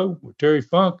months ago with Terry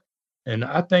Funk, and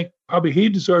I think probably he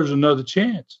deserves another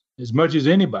chance as much as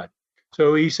anybody.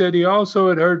 So he said he also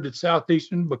had heard that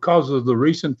Southeastern, because of the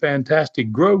recent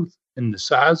fantastic growth in the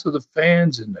size of the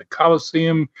fans and the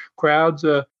Coliseum crowds,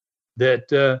 that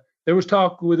there was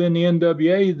talk within the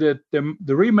NWA that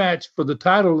the rematch for the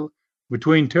title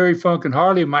between Terry Funk and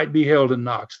Harley might be held in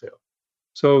Knoxville.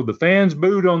 So the fans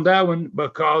booed on that one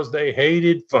because they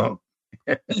hated Funk.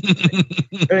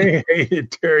 They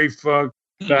hated Terry Funk.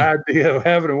 The idea of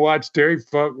having to watch Terry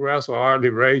Funk wrestle Harley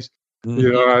Race, they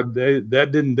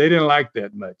didn't like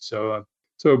that much. So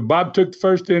Bob took the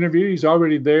first interview. He's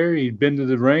already there. He'd been to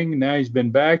the ring, and now he's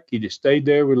been back. He just stayed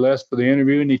there with Les for the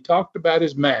interview, and he talked about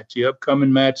his match, the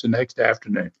upcoming match the next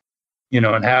afternoon,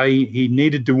 and how he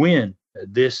needed to win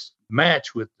this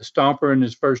match with the Stomper in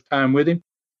his first time with him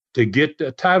to get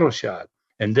a title shot,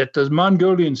 and that the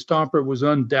Mongolian Stomper was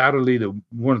undoubtedly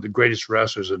one of the greatest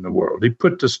wrestlers in the world. He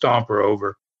put the Stomper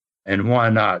over, and why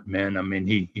not, man? I mean,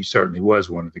 he certainly was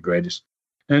one of the greatest.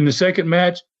 And the second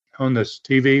match on this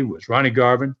TV was Ronnie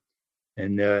Garvin,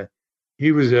 and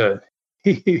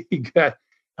he got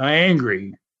an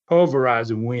angry,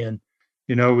 pulverizing win,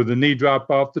 with the knee drop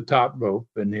off the top rope,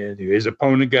 and his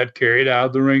opponent got carried out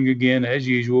of the ring again as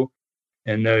usual.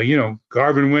 And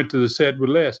Garvin went to the set with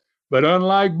less. But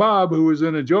unlike Bob, who was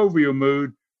in a jovial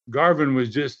mood, Garvin was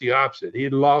just the opposite. He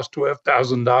had lost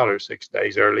 $12,000 6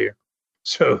 days earlier.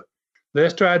 So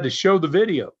Les tried to show the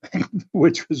video,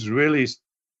 which was really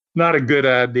not a good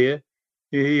idea.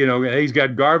 He's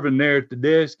got Garvin there at the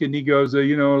desk, and he goes,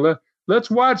 let's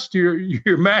watch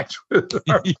your match with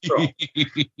Armstrong.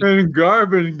 And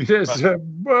Garvin just said,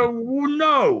 well,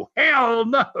 no, hell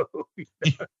no.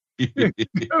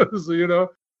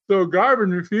 So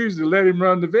Garvin refused to let him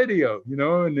run the video,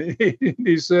 and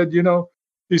he said,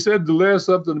 he said to Les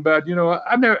something about,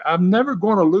 I'm never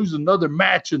going to lose another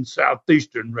match in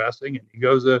Southeastern wrestling. And he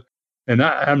goes, and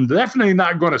I'm definitely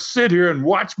not going to sit here and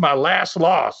watch my last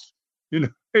loss.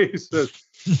 He says,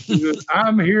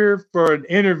 I'm here for an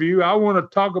interview. I want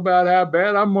to talk about how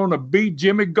bad I'm going to beat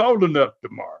Jimmy Golden up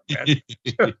tomorrow.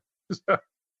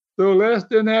 So Les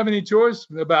didn't have any choice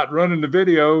about running the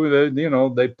video.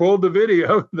 They pulled the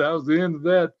video. That was the end of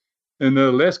that. And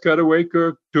Les cut away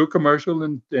to a commercial,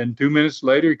 and 2 minutes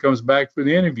later, he comes back for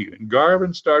the interview. And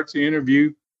Garvin starts the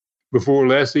interview before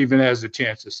Les even has a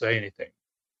chance to say anything.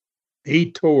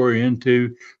 He tore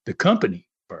into the company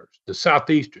first, the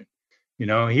Southeastern.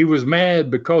 He was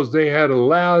mad because they had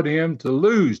allowed him to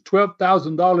lose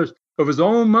 $12,000 of his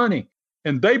own money.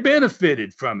 And they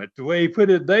benefited from it. The way he put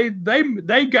it,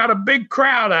 they got a big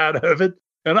crowd out of it,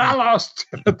 and I lost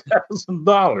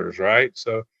 $10,000, right?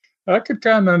 So I could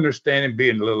kind of understand him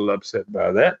being a little upset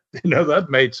by that. That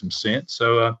made some sense.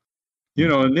 So,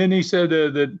 and then he said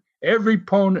that every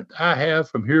opponent I have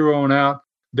from here on out,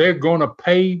 they're going to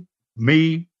pay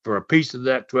me for a piece of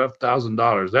that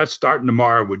 $12,000. That's starting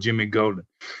tomorrow with Jimmy Golden.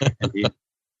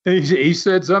 He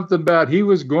said something about he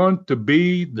was going to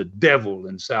be the devil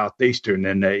in Southeastern.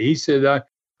 And he said,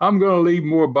 I'm going to leave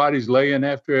more bodies laying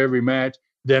after every match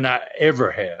than I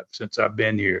ever have since I've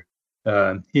been here.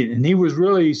 He was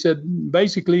really, he said,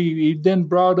 basically, he then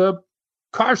brought up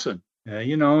Carson.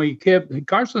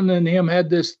 Carson and him had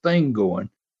this thing going.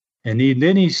 And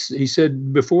he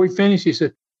said, before he finished, he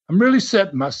said, I'm really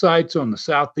setting my sights on the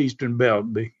Southeastern belt.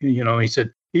 He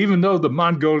said, even though the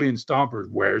Mongolian Stomper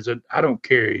wears it, I don't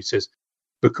care. He says,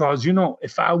 because,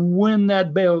 if I win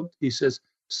that belt, he says,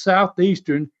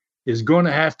 Southeastern is going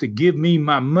to have to give me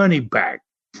my money back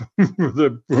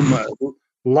for my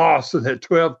loss of that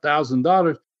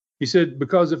 $12,000. He said,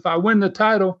 because if I win the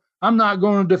title, I'm not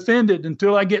going to defend it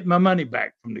until I get my money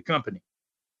back from the company.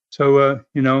 So,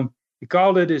 he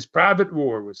called it his private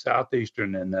war with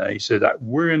Southeastern. And he said,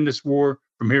 we're in this war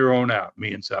from here on out,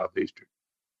 me and Southeastern.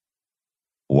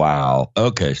 Wow.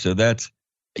 Okay. So that's,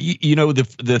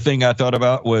 the thing I thought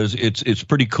about was it's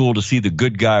pretty cool to see the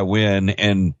good guy win.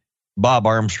 And Bob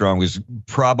Armstrong was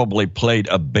probably played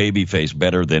a babyface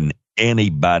better than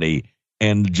anybody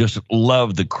and just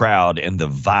loved the crowd and the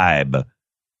vibe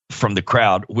from the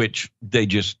crowd, which they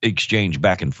just exchange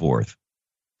back and forth.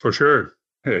 For sure.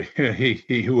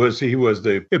 He was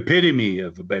the epitome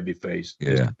of a babyface.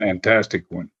 Yeah. Fantastic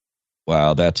one.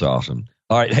 Wow, that's awesome.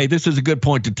 All right. Hey, this is a good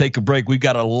point to take a break. We've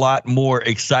got a lot more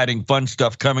exciting, fun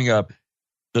stuff coming up.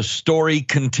 The story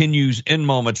continues in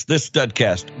moments. This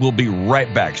Studcast will be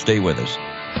right back. Stay with us.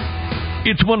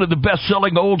 It's one of the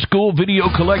best-selling old-school video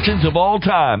collections of all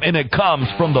time, and it comes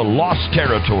from the Lost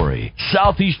Territory,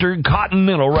 Southeastern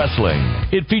Continental Wrestling.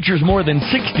 It features more than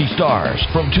 60 stars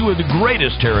from two of the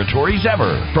greatest territories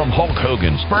ever, from Hulk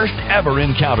Hogan's first-ever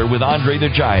encounter with Andre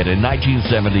the Giant in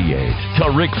 1978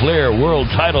 to Ric Flair world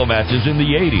title matches in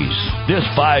the 80s. This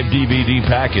 5-DVD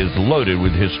pack is loaded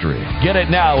with history. Get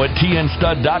it now at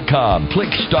tnstud.com.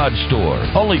 Click Stud Store.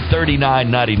 Only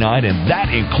 $39.99, and that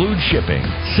includes shipping.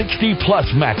 60+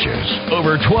 matches,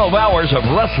 over 12 hours of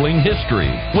wrestling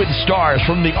history, with stars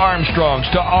from the Armstrongs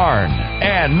to Arn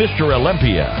and Mr.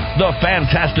 Olympia, the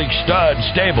Fantastic Stud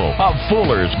Stable of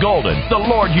Fuller's Golden, the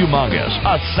Lord Humongous,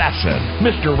 Assassin,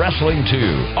 Mr. Wrestling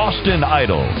 2, Austin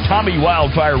Idol, Tommy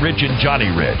Wildfire Rich and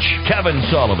Johnny Rich, Kevin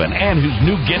Sullivan and his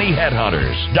New Guinea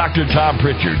Headhunters, Dr. Tom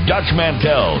Pritchard, Dutch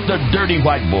Mantell, the Dirty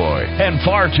White Boy, and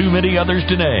far too many others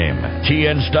to name.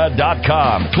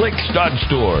 tnstud.com. Click Stud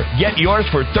Store. Get yours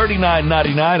for $39.99,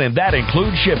 and that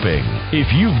includes shipping.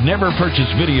 If you've never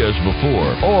purchased videos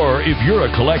before, or if you're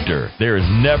a collector, there has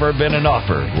never been an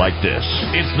offer like this.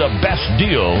 It's the best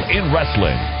deal in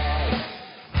wrestling.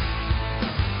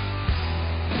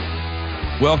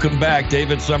 Welcome back.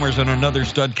 David Summers on another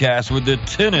Studcast with the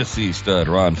Tennessee Stud,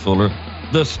 Ron Fuller,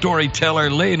 the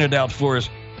storyteller, laying it out for us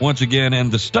once again.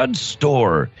 And the Stud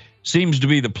Store seems to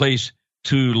be the place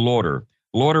to order.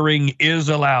 Loitering is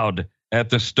allowed at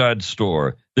the stud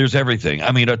store. There's everything.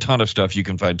 I mean, a ton of stuff. You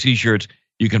can find T-shirts.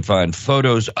 You can find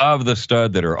photos of the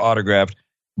stud that are autographed.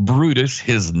 Brutus,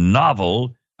 his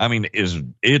novel, I mean,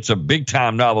 it's a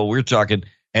big-time novel we're talking,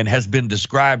 and has been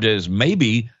described as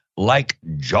maybe like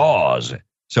Jaws.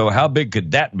 So how big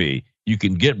could that be? You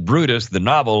can get Brutus, the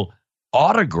novel,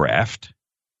 autographed,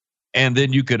 and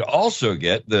then you could also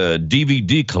get the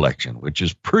DVD collection, which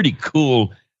is pretty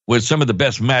cool, with some of the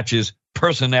best matches,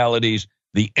 personalities,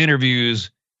 the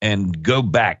interviews, and go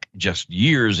back just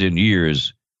years and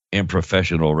years in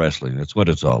professional wrestling. That's what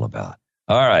it's all about.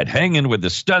 All right, hanging with the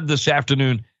stud this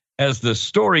afternoon as the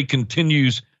story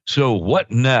continues. So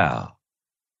what now?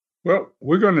 Well,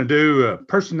 we're going to do a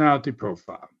personality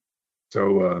profile.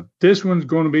 So this one's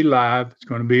going to be live. It's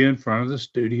going to be in front of the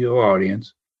studio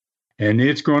audience, and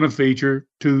it's going to feature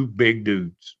two big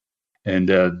dudes. And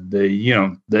they're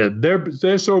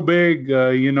so big.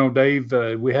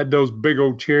 Dave. We had those big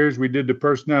old chairs we did the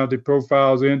personality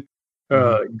profiles in.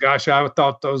 Gosh, I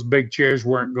thought those big chairs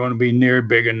weren't going to be near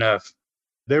big enough.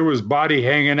 There was body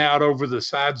hanging out over the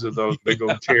sides of those big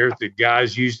old chairs that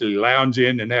guys usually lounge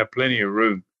in and have plenty of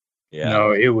room.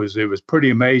 Yeah. It was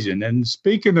pretty amazing. And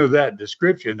speaking of that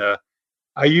description,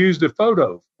 I used a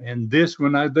photo. And this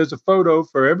one, there's a photo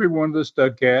for every one of the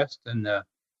Studcast. And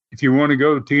if you want to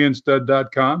go to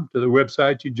tnstud.com, to the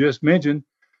website you just mentioned,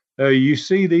 you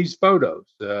see these photos.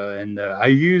 And I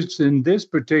used in this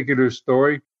particular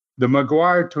story the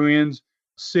McGuire twins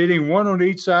sitting one on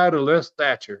each side of Les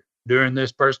Thatcher during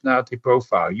this personality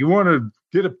profile. You want to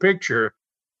get a picture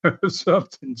of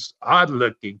something odd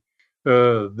looking.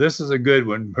 This is a good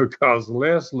one because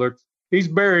Les he's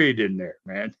buried in there,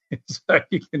 man. It's like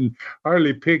you can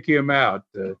hardly pick him out.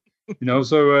 You can go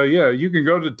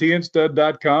to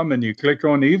tnstud.com and you click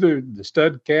on either the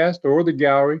Studcast or the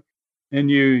gallery, and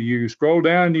you scroll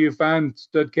down and you find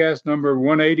Studcast number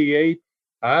 188.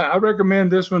 I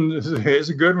recommend this one. It's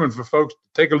a good one for folks to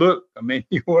take a look. I mean,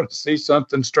 you want to see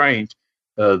something strange.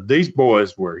 These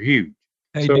boys were huge.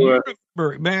 Hey,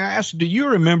 may I ask, do you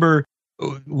remember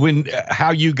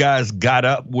how you guys got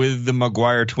up with the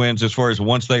McGuire twins as far as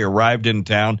once they arrived in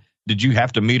town? Did you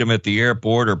have to meet them at the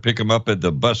airport or pick them up at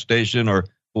the bus station, or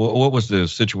what was the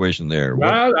situation there?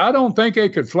 I don't think they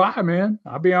could fly, man.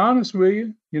 I'll be honest with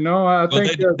you. I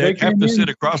think they have to sit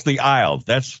across the aisle.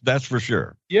 That's for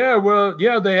sure.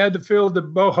 Yeah, they had to fill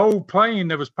the whole plane.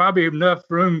 There was probably enough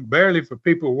room barely for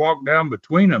people to walk down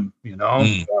between them.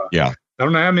 Yeah. I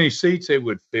don't know how many seats they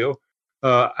would fill.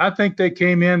 I think they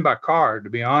came in by car, to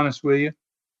be honest with you.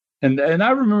 And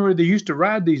I remember they used to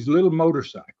ride these little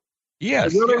motorcycles.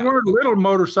 Yes. They weren't little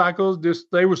motorcycles.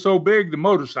 They were so big, the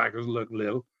motorcycles looked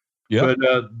little. Yep.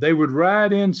 But they would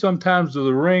ride in sometimes to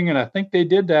the ring, and I think they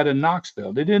did that in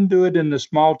Knoxville. They didn't do it in the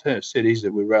small cities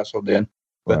that we wrestled in,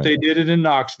 but They did it in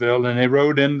Knoxville, and they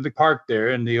rode into the park there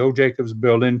in the old Jacobs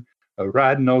building,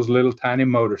 riding those little tiny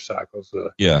motorcycles.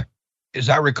 Yeah. As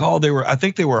I recall, I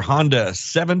think they were Honda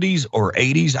 70s or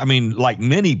 80s. I mean, like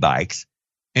mini bikes.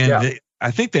 And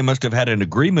I think they must have had an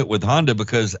agreement with Honda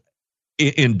because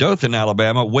in Dothan,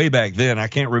 Alabama, way back then, I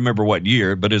can't remember what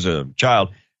year, but as a child,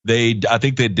 I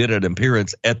think they did an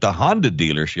appearance at the Honda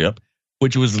dealership,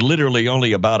 which was literally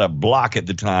only about a block at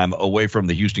the time away from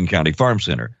the Houston County Farm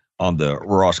Center on the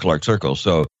Ross Clark Circle.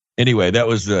 So anyway, that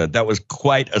was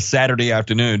quite a Saturday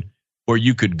afternoon where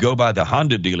you could go by the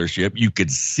Honda dealership, you could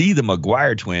see the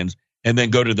McGuire twins, and then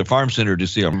go to the Farm Center to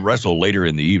see them wrestle later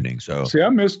in the evening. So see, I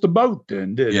missed the boat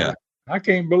then, didn't I? I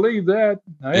can't believe that.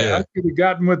 I could have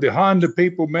gotten with the Honda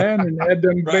people, man, and had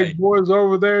them big boys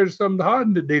over there to some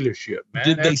Honda dealership, man.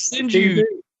 Did they send you?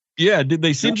 Yeah, did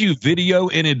they send you video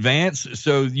in advance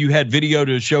so you had video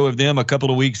to show of them a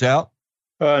couple of weeks out?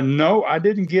 No, I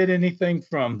didn't get anything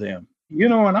from them.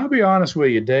 And I'll be honest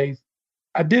with you, Dave,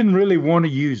 I didn't really want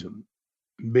to use them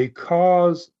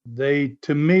because they,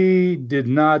 to me, did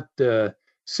not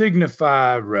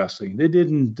signify wrestling. They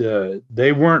didn't.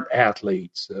 They weren't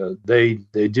athletes. They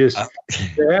just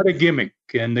they had a gimmick,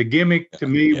 and the gimmick to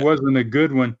me wasn't a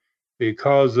good one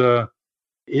because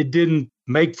it didn't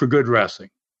make for good wrestling.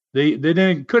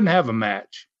 They couldn't have a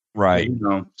match, right?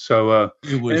 So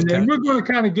and we're going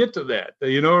to kind of get to that.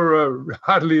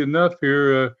 Oddly enough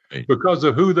here because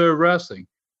of who they're wrestling.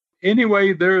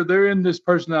 Anyway, they're in this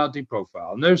personality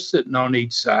profile, and they're sitting on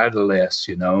each side of Les,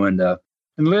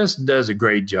 and Les does a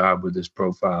great job with this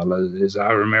profile. As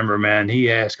I remember, man,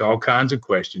 he asked all kinds of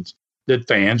questions that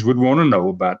fans would want to know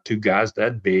about two guys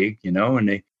that big,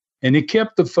 and he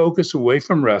kept the focus away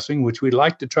from wrestling, which we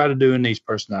like to try to do in these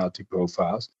personality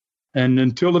profiles. And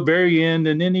until the very end,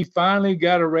 and then he finally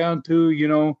got around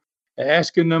to,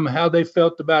 asking them how they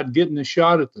felt about getting a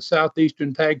shot at the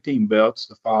Southeastern Tag Team belts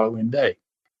the following day.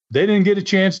 They didn't get a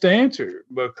chance to answer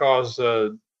because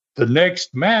the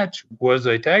next match was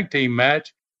a tag team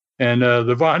match, and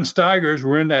the Von Steigers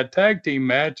were in that tag team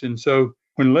match. And so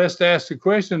when Les asked the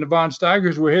question, the Von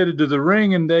Steigers were headed to the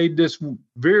ring, and they just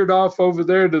veered off over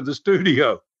there to the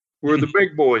studio where the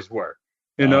big boys were,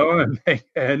 you know,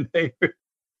 and they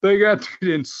got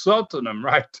to insulting them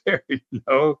right there, you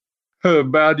know,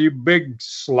 about you big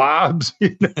slobs,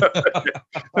 you know.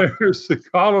 They were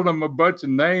calling them a bunch of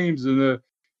names, and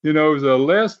you know, so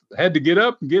Les had to get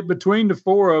up and get between the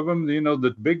four of them. You know, the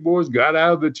big boys got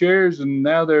out of the chairs, and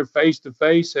now they're face to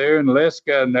face there. And Les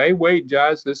got, hey, wait,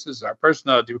 guys, this is our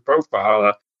personality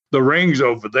profile. The ring's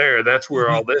over there. That's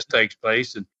where all this takes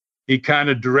place. And he kind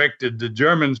of directed the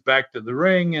Germans back to the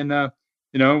ring. And,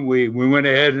 you know, we went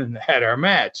ahead and had our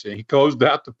match. And he closed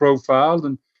out the profile.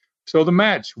 And so the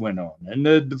match went on. And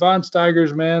the Von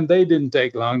Steigers, man, they didn't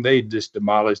take long. They just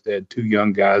demolished. They had two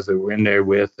young guys that were in there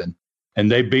with, and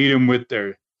they beat them with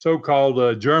their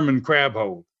so-called German crab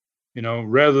hold, you know,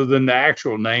 rather than the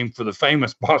actual name for the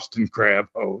famous Boston crab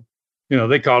hold. You know,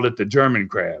 they called it the German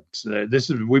crabs.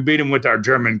 We beat them with our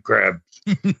German crabs,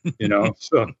 you know.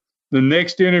 So the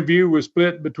next interview was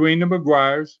split between the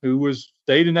McGuires, who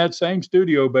stayed in that same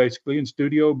studio, basically, in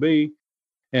Studio B.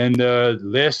 And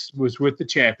Les was with the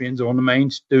champions on the main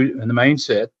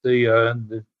set,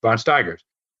 the Von Steigers.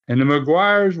 And the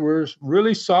McGuires were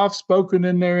really soft-spoken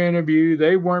in their interview.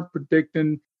 They weren't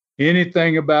predicting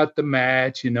anything about the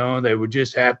match. You know, they were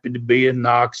just happy to be in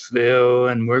Knoxville,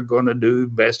 and we're going to do the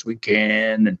best we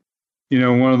can. And, you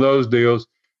know, one of those deals.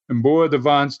 And, boy, the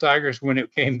Von Steigers, when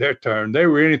it came their turn, they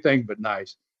were anything but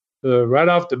nice. Right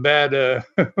off the bat,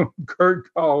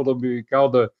 Kurt called them. He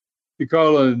called them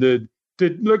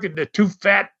look at the two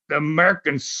fat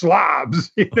American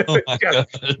slobs. You know,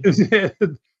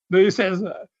 he says,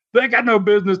 they got no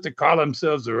business to call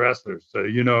themselves the wrestlers. So,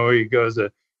 you know, he goes,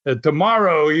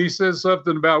 tomorrow he says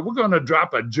something about, we're going to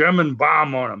drop a German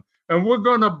bomb on them, and we're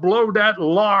going to blow that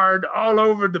lard all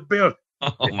over the building.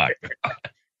 Oh, my God.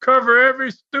 Cover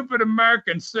every stupid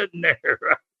American sitting there.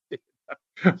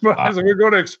 Right? So we're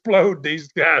going to explode these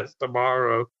guys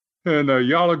tomorrow. And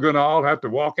y'all are going to all have to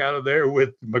walk out of there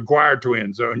with McGuire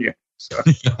twins on you. So,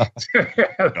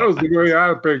 that was the way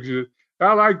I pictured it.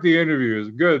 I like the interview. It was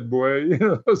good, boy. You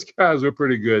know, those guys were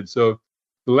pretty good. So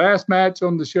the last match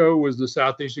on the show was the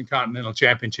Southeastern Continental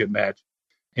Championship match.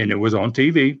 And it was on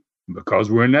TV because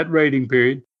we're in that rating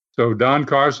period. So Don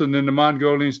Carson and the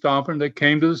Mongolian Stomper, they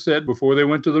came to the set before they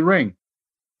went to the ring.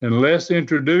 And Les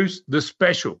introduced the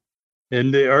special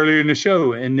earlier in the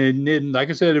show. And then,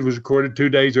 like I said, it was recorded 2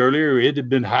 days earlier. It had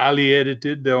been highly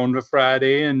edited on the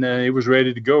Friday, and it was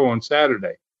ready to go on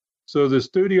Saturday. So the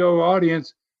studio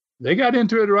audience, they got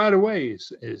into it right away.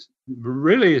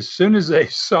 Really, as soon as they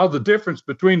saw the difference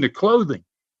between the clothing,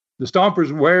 the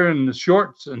Stompers wearing the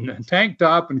shorts and the tank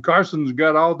top, and Carson's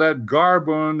got all that garb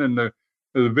on and the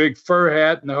big fur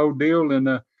hat and the whole deal.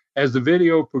 And as the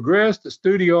video progressed, the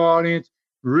studio audience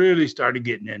really started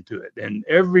getting into it. And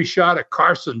every shot of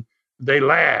Carson, they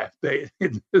laughed. The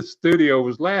studio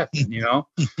was laughing, you know.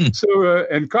 So,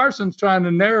 and Carson's trying to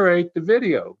narrate the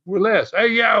video with Les. Hey,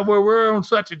 yeah, well, we're on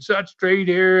such and such street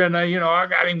here, and you know, I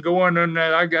got him going, and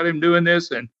I got him doing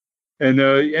this, and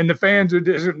the fans are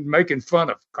just making fun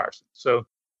of Carson. So,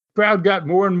 the crowd got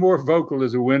more and more vocal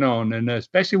as it went on, and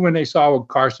especially when they saw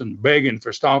Carson begging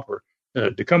for Stomper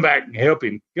to come back and help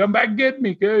him, come back and get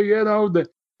me, you know.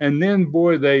 And then,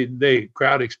 boy, the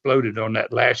crowd exploded on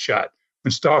that last shot.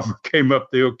 When Stomper came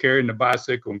up the hill carrying the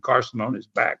bicycle and Carson on his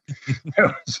back. It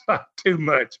was like too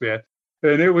much, man.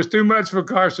 And it was too much for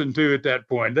Carson, too, at that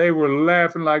point. They were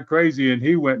laughing like crazy, and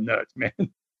he went nuts, man.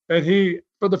 And he,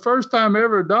 for the first time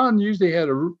ever, Don usually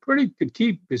could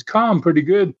keep his calm pretty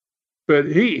good, but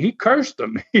he cursed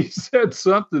them. He said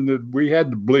something that we had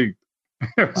to bleep.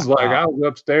 It was like, I was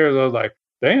upstairs, I was like,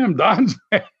 damn, Don's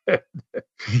mad.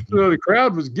 So the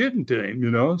crowd was getting to him,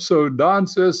 you know. So Don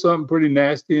says something pretty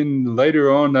nasty, and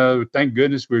later on, thank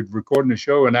goodness we're recording the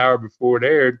show an hour before it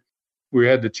aired. We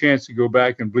had the chance to go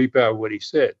back and bleep out what he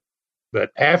said.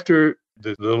 But after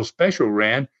the little special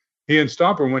ran, he and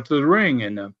Stomper went to the ring,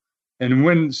 and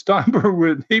when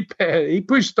Stomper he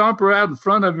pushed Stomper out in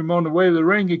front of him on the way to the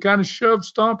ring. He kind of shoved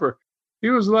Stomper. I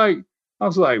was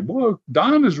like, boy,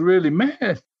 Don is really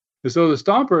mad. And so the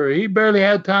Stomper, he barely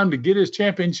had time to get his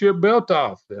championship belt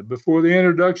off before the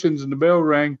introductions and the bell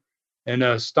rang. And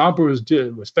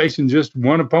Stomper was facing just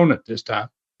one opponent this time.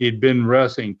 He'd been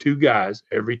wrestling two guys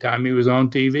every time he was on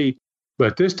TV.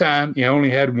 But this time, he only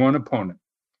had one opponent.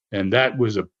 And that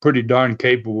was a pretty darn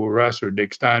capable wrestler,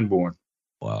 Dick Steinborn.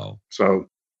 Wow. So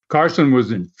Carson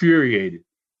was infuriated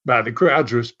by the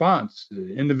crowd's response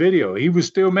in the video. He was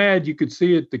still mad. You could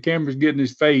see it. The camera's getting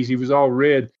his face. He was all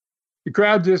red. The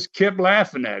crowd just kept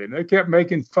laughing at him. They kept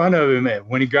making fun of him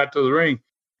when he got to the ring.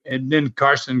 And then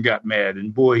Carson got mad.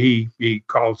 And, boy, he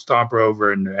called Stomper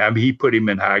over. And he put him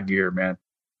in high gear, man.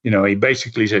 He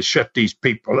basically said, shut these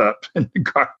people up. And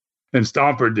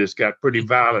Stomper just got pretty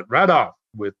violent right off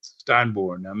with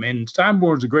Steinborn. I mean,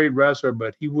 Steinborn's a great wrestler,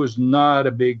 but he was not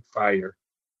a big fighter.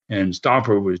 And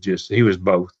Stomper was he was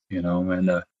both, and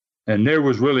there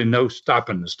was really no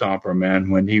stopping the Stomper, man,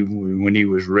 when he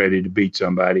was ready to beat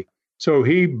somebody. So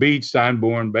he beat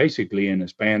Steinborn basically in a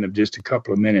span of just a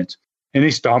couple of minutes, and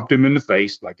he stomped him in the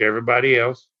face like everybody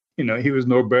else. He was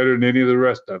no better than any of the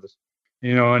rest of us,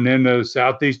 and then the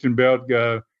Southeastern belt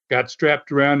got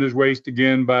strapped around his waist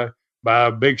again by a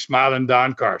big smiling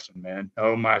Don Carson, man.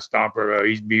 Oh, my Stomper,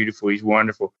 he's beautiful, he's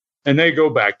wonderful. And they go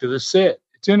back to the set.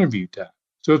 It's interview time.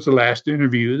 So it's the last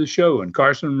interview of the show, and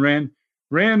Carson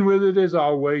ran with it as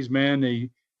always, man. He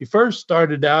first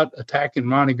started out attacking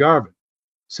Ronnie Garvin,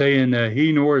 saying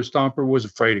he nor his Stomper was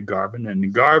afraid of Garvin,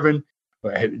 and Garvin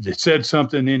said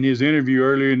something in his interview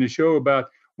earlier in the show about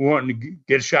wanting to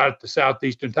get a shot at the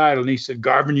Southeastern title, and he said,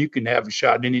 Garvin, you can have a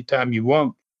shot anytime you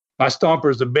want. My Stomper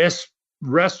is the best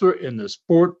wrestler in the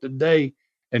sport today,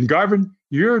 and Garvin,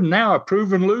 you're now a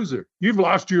proven loser. You've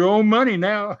lost your own money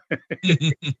now.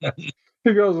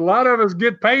 He goes, a lot of us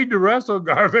get paid to wrestle,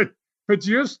 Garvin, but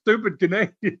you're stupid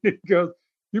Canadian. He goes,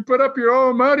 you put up your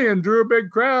own money and drew a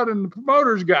big crowd, and the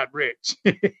promoters got rich.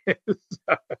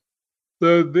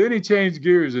 So then he changed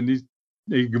gears, and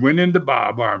he went into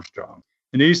Bob Armstrong.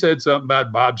 And he said something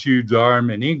about Bob's huge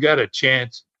arm, and he got a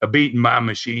chance of beating my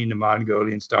machine, the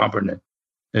Mongolian Stomper.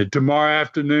 And tomorrow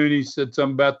afternoon, he said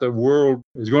something about the world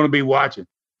is going to be watching,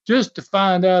 just to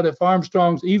find out if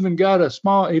Armstrong's even got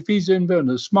if he's even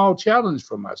a small challenge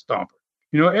for my Stomper.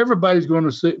 Everybody's going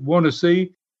to want to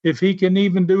see if he can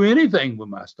even do anything with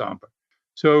my Stomper.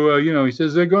 So, he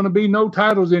says there are going to be no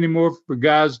title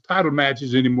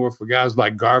matches anymore for guys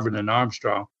like Garvin and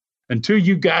Armstrong. Until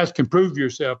you guys can prove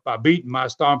yourself by beating my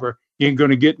Stomper, you ain't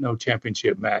going to get no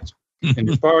championship match.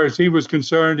 And as far as he was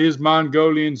concerned, his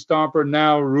Mongolian Stomper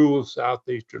now rules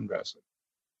Southeastern wrestling.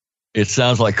 It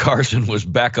sounds like Carson was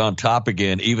back on top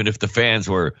again, even if the fans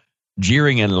were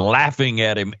jeering and laughing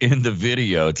at him in the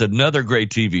video. It's another great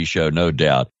TV show, no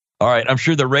doubt. All right, I'm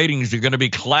sure the ratings are going to be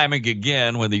climbing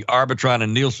again when the Arbitron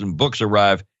and Nielsen books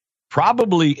arrive,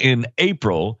 probably in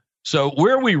April. So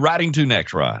where are we riding to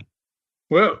next, Ron?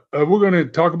 Well, we're going to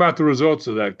talk about the results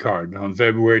of that card on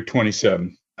February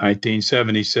 27,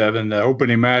 1977. The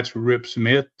opening match, Rip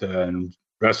Smith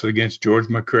wrestled against George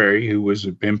McCrary, who was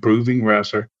an improving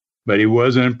wrestler. But he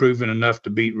wasn't improving enough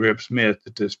to beat Rip Smith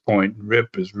at this point.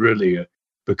 Rip is really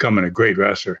becoming a great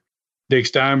wrestler. Dick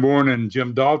Steinborn and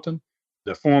Jim Dalton,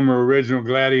 the former original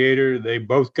Gladiator, they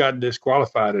both got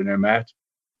disqualified in their match.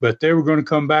 But they were going to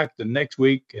come back the next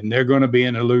week, and they're going to be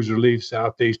in a loser-leave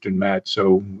Southeastern match.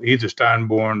 So either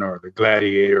Steinborn or the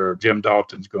Gladiator or Jim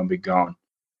Dalton's going to be gone.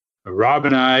 Rob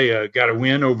and I got a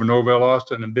win over Norvell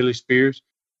Austin and Billy Spears.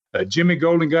 Jimmy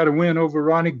Golden got a win over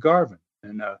Ronnie Garvin.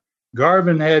 And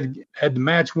Garvin had the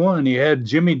match won. He had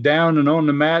Jimmy down and on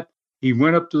the mat. He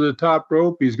went up to the top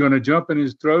rope. He's going to jump in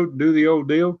his throat and do the old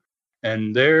deal.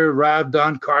 And there arrived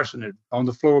Don Carson on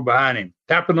the floor behind him,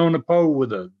 tapping on the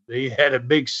pole he had a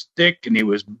big stick, and he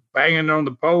was banging on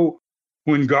the pole.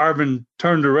 When Garvin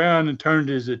turned around and turned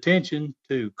his attention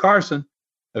to Carson,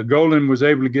 Golden was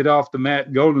able to get off the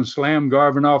mat. Golden slammed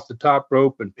Garvin off the top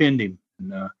rope and pinned him.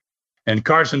 And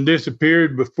Carson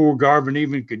disappeared before Garvin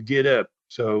even could get up.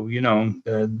 So,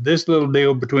 this little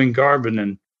deal between Garvin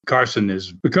and Carson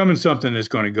is becoming something that's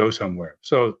going to go somewhere.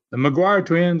 So the McGuire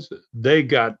twins, they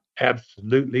got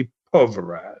absolutely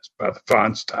pulverized by the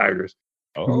Fonz Tigers.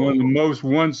 One of the most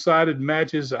one-sided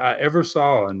matches I ever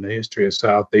saw in the history of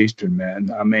Southeastern, man.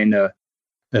 I mean,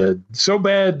 so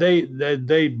bad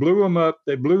they blew them up.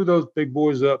 They blew those big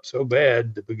boys up so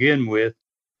bad to begin with.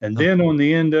 And then on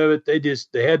the end of it,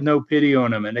 they had no pity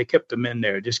on them, and they kept them in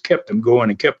there, just kept them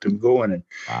going and kept them going.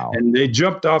 And they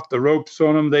jumped off the ropes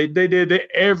on them. They did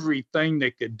everything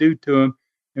they could do to them.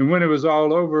 And when it was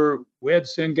all over, we had to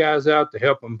send guys out to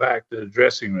help them back to the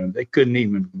dressing room. They couldn't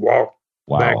even walk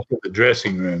back to the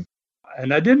dressing room.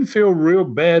 And I didn't feel real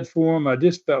bad for them. I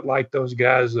just felt like those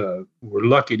guys were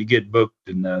lucky to get booked,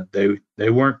 and they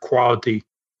weren't quality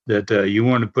that you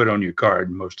want to put on your card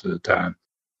most of the time.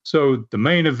 So the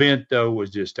main event, though, was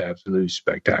just absolutely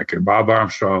spectacular. Bob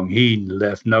Armstrong, he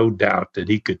left no doubt that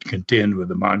he could contend with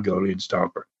the Mongolian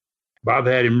Stomper. Bob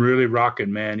had him really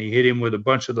rocking, man. He hit him with a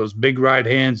bunch of those big right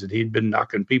hands that he'd been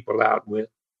knocking people out with.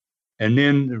 And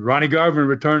then Ronnie Garvin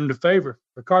returned the favor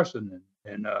for Carson.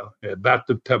 And about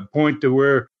the point to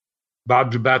where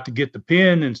Bob's about to get the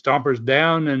pin and Stomper's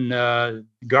down, and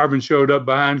Garvin showed up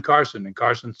behind Carson. And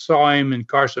Carson saw him, and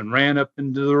Carson ran up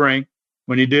into the ring.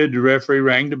 When he did, the referee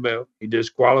rang the bell. He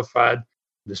disqualified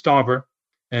the Stomper.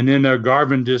 And then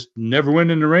Garvin just never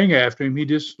went in the ring after him. He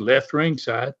just left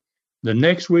ringside. The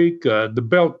next week, the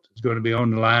belt is going to be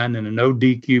on the line in a no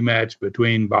DQ match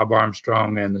between Bob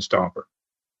Armstrong and the Stomper.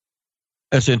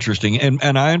 That's interesting.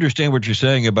 And I understand what you're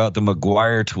saying about the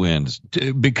McGuire twins,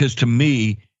 because to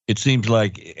me, it seems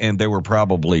like, and they were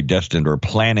probably destined or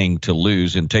planning to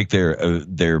lose and take their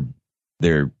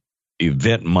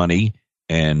event money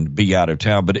and be out of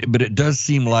town. But it does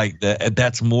seem like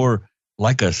that's more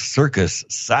like a circus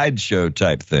sideshow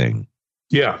type thing.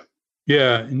 Yeah.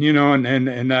 And,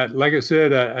 and like I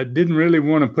said, I didn't really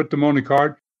want to put them on the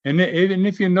card. And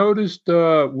if you noticed,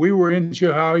 we were in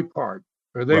Chilhowie Park,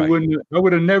 or I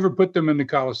would have never put them in the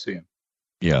Coliseum.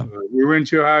 Yeah. We were in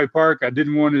Chilhowie Park. I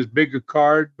didn't want as big a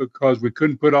card because we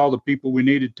couldn't put all the people we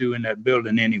needed to in that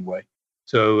building anyway.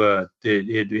 So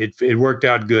it worked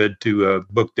out good to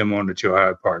book them on the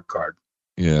Chilhowie Park card.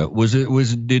 Yeah.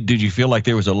 Did you feel like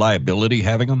there was a liability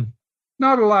having them?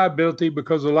 Not a liability,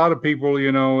 because a lot of people,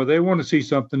 they want to see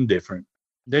something different.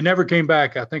 They never came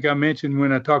back. I think I mentioned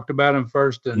when I talked about them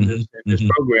first in this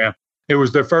program, it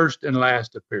was their first and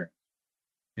last appearance.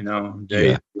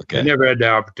 They never had the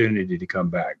opportunity to come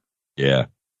back. Yeah.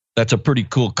 That's a pretty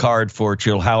cool card for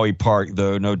Chilhowie Park,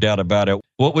 though, no doubt about it.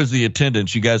 What was the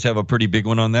attendance? You guys have a pretty big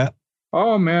one on that?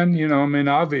 Oh, man,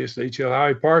 obviously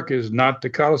Chilhowie Park is not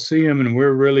the Coliseum, and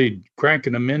we're really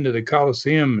cranking them into the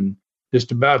Coliseum and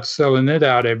just about selling it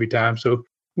out every time. So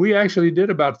we actually did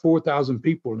about 4,000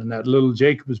 people in that little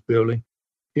Jacobs building.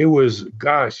 It was,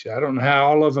 I don't know how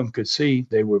all of them could see.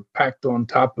 They were packed on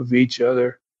top of each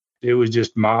other. It was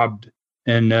just mobbed.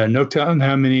 And no telling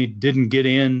how many didn't get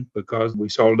in because we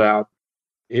sold out.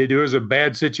 It was a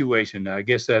bad situation. I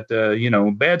guess that,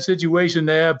 bad situation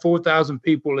to have 4,000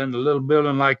 people in a little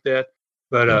building like that.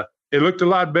 But it looked a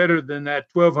lot better than that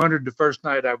 1,200 the first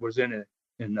night I was in it.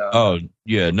 No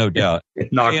doubt.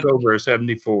 In October of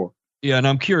 74. Yeah, and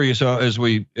I'm curious, as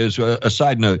a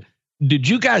side note, did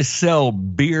you guys sell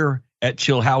beer at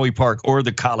Chilhowie Park or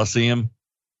the Coliseum?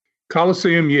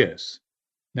 Coliseum, yes.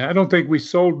 Now, I don't think we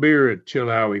sold beer at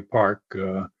Chilhowie Park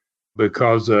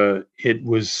because it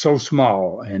was so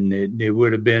small and it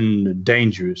would have been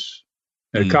dangerous.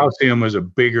 The Coliseum was a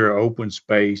bigger open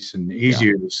space and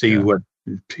easier to see what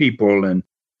people and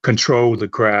control the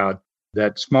crowd.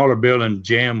 That smaller building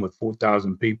jammed with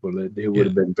 4,000 people, it would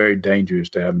have been very dangerous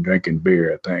to have them drinking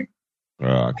beer, I think.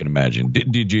 I can imagine.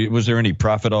 Was there any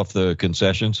profit off the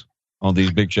concessions on these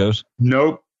big shows?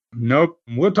 Nope.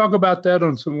 We'll talk about that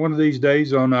on one of these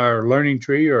days on our learning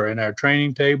tree or in our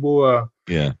training table.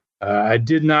 I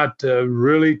did not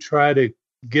really try to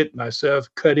get myself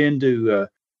cut into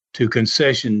to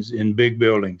concessions in big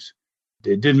buildings.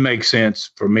 It didn't make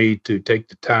sense for me to take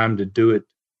the time to do it.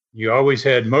 You always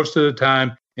had, most of the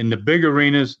time in the big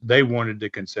arenas, they wanted the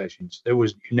concessions. You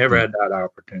never had that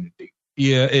opportunity.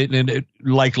 Yeah, and it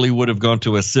likely would have gone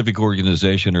to a civic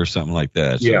organization or something like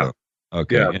that. So,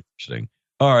 interesting.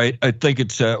 All right, I think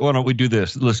it's, why don't we do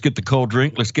this? Let's get the cold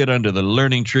drink. Let's get under the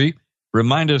learning tree.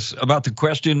 Remind us about the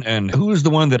question, and who is the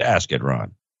one that asked it,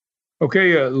 Ron?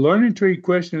 Okay, learning tree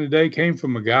question today came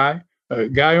from a guy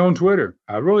on Twitter.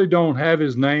 I really don't have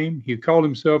his name. He called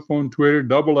himself on Twitter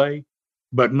AA,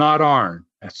 but not Arn.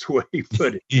 That's the way he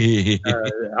put it.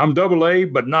 I'm AA,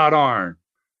 but not Arn.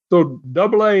 So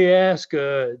AA asked,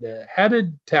 how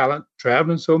did talent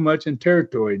traveling so much in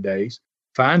territory days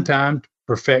find time to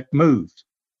perfect moves?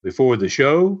 Before the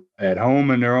show, at home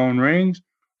in their own rings,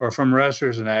 or from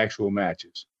wrestlers in actual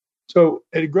matches? So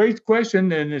a great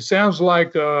question, and it sounds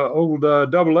like old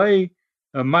AA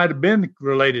might have been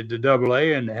related to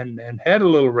AA and had a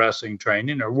little wrestling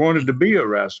training or wanted to be a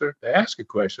wrestler to ask a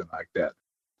question like that.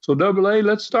 So AA,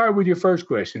 let's start with your first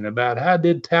question about how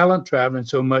did talent traveling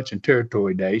so much in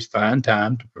territory days find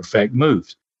time to perfect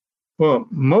moves? Well,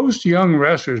 most young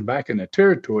wrestlers back in the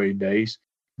territory days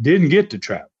didn't get to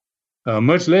travel.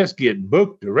 Much less get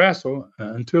booked to wrestle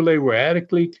until they were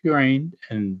adequately trained,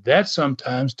 and that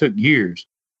sometimes took years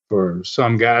for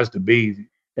some guys to be,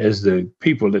 as the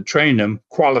people that trained them,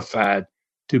 qualified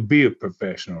to be a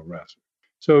professional wrestler.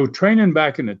 So training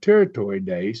back in the territory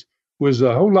days was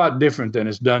a whole lot different than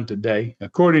it's done today.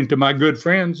 According to my good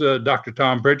friends, Dr.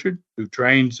 Tom Pritchard, who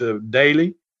trains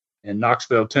daily in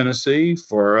Knoxville, Tennessee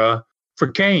for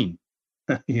Kane.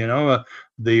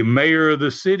 The mayor of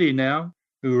the city now,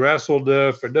 who wrestled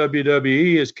for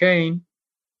WWE, is Kane,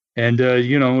 and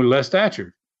Les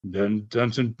Thatcher done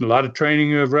a lot of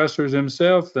training of wrestlers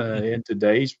himself in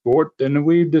today's sport, and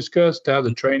we've discussed how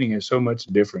the training is so much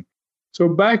different. So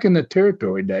back in the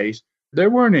territory days, there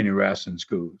weren't any wrestling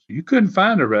schools. You couldn't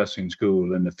find a wrestling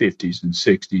school in the 50s and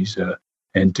 60s.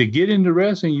 And to get into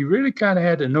wrestling, you really kind of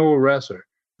had to know a wrestler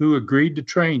who agreed to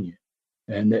train you.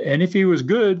 And if he was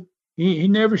good, he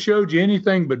never showed you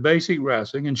anything but basic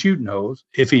wrestling and shooting holes,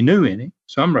 if he knew any.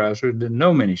 Some wrestlers didn't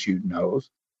know many shooting holes.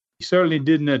 He certainly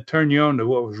didn't turn you on to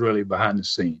what was really behind the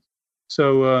scenes.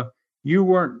 So you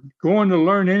weren't going to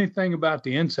learn anything about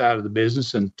the inside of the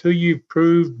business until you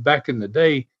proved back in the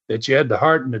day that you had the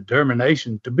heart and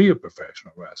determination to be a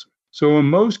professional wrestler. So in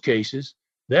most cases,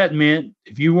 that meant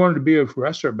if you wanted to be a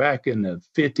wrestler back in the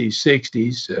 50s,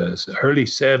 60s, early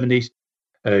 70s,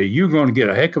 you're going to get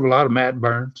a heck of a lot of mat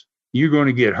burns. You're going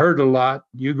to get hurt a lot.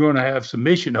 You're going to have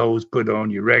submission holds put on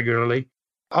you regularly.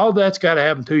 All that's got to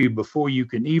happen to you before you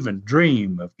can even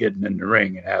dream of getting in the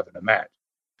ring and having a match.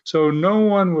 So no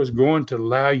one was going to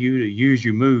allow you to use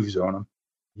your moves on them.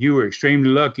 You were extremely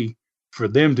lucky for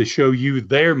them to show you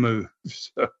their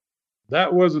moves. So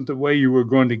that wasn't the way you were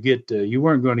going to get. You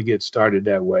weren't going to get started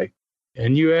that way.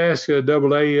 And you ask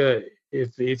Double A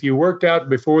if you worked out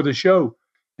before the show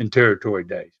in territory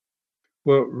days.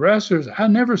 Well, wrestlers, I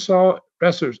never saw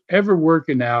wrestlers ever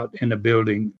working out in a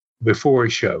building before a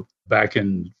show back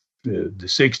in the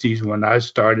 60s when I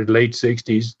started, late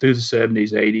 60s through the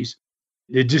 70s, 80s.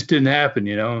 It just didn't happen,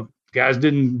 Guys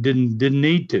didn't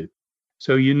need to.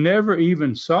 So you never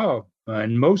even saw,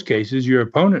 in most cases, your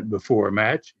opponent before a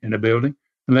match in a building,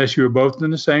 unless you were both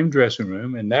in the same dressing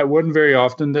room, and that wasn't very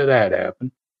often that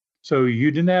happened. So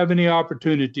you didn't have any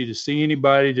opportunity to see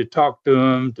anybody, to talk to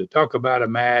them, to talk about a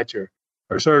match, or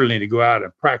certainly to go out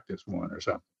and practice one or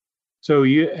something. So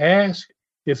you ask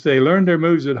if they learned their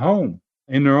moves at home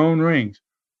in their own rings.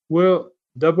 Well,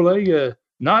 Double A,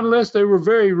 not unless they were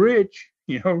very rich.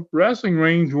 Wrestling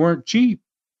rings weren't cheap.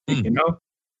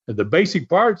 The basic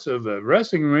parts of a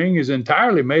wrestling ring is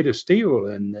entirely made of steel,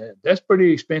 and that's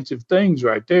pretty expensive things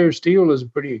right there. Steel is a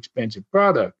pretty expensive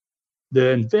product. The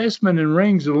investment in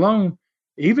rings alone,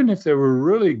 even if they were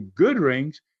really good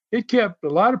rings, it kept a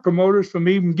lot of promoters from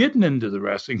even getting into the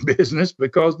wrestling business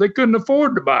because they couldn't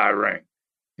afford to buy a ring.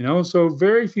 So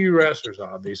very few wrestlers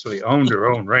obviously owned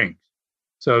their own rings.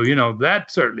 So,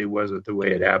 that certainly wasn't the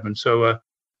way it happened. So,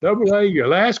 Double A, your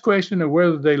last question of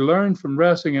whether they learned from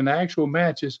wrestling in actual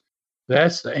matches,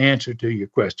 that's the answer to your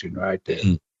question right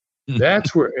there.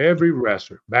 That's where every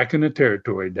wrestler back in the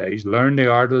territory days learned the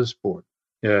art of the sport.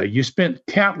 You spent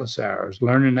countless hours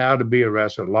learning how to be a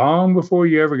wrestler long before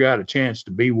you ever got a chance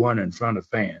to be one in front of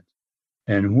fans.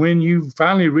 And when you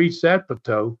finally reached that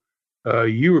plateau,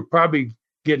 you were probably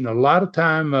getting a lot of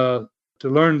time to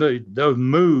learn those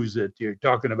moves that you're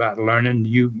talking about learning.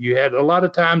 You had a lot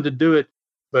of time to do it,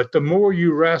 but the more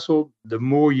you wrestled, the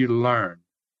more you learned.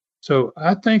 So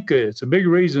I think it's a big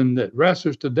reason that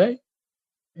wrestlers today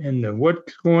and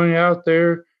what's going out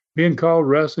there being called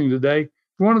wrestling today,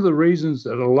 one of the reasons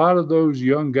that a lot of those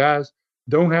young guys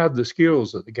don't have the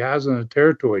skills that the guys in the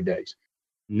territory days.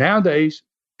 Nowadays,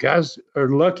 guys are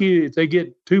lucky if they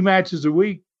get 2 matches a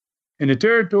week. In the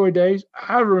territory days,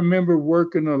 I remember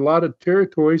working a lot of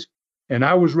territories, and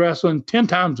I was wrestling 10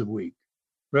 times a week,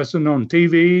 wrestling on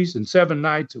TVs and 7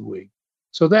 nights a week.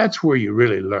 So that's where you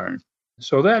really learn.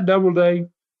 So that Double A,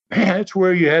 that's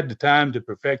where you had the time to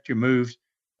perfect your moves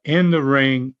in the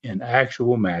ring in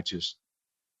actual matches.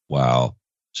 Wow.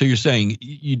 So you're saying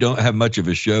you don't have much of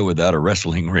a show without a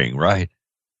wrestling ring, right?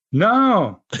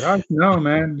 No, gosh, no,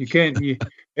 man. You can't.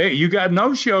 You got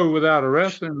no show without a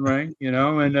wrestling ring,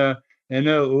 and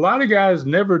a lot of guys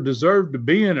never deserved to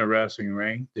be in a wrestling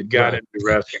ring that got into the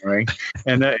wrestling ring,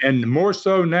 and more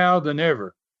so now than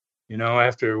ever.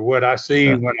 After what I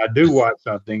see when I do watch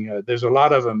something, there's a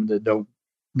lot of them that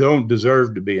don't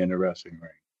deserve to be in a wrestling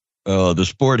ring. Oh, the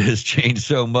sport has changed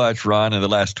so much, Ron, in the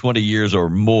last 20 years or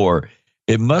more.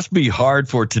 It must be hard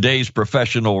for today's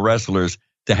professional wrestlers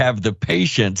to have the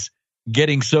patience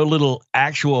getting so little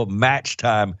actual match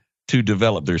time to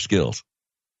develop their skills.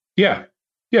 Yeah.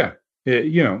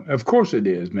 Of course it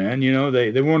is, man.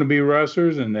 They want to be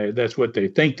wrestlers, and that's what they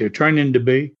think they're training to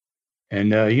be.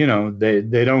 And,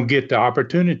 they don't get the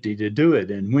opportunity to do it.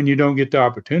 And when you don't get the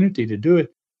opportunity to do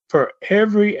it, for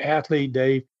every athlete,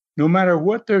 Dave, no matter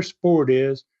what their sport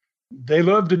is, they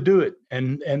love to do it,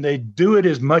 and they do it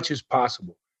as much as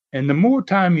possible. And the more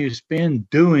time you spend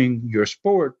doing your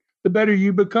sport, the better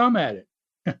you become at it.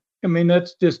 I mean,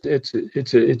 that's just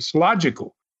it's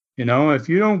logical. You know, if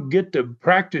you don't get to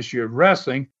practice your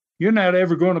wrestling, you're not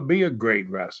ever going to be a great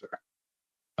wrestler.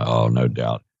 Oh, no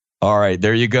doubt. All right,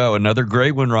 there you go. Another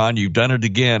great one, Ron. You've done it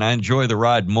again. I enjoy the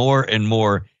ride more and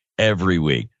more every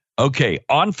week. Okay,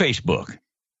 on Facebook,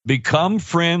 become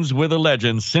friends with a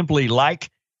legend. Simply like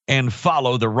and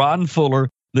follow the Ron Fuller,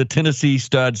 the Tennessee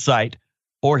Stud site,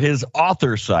 or his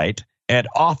author site at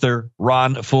author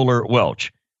Ron Fuller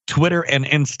Welch. Twitter and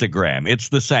Instagram, it's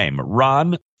the same,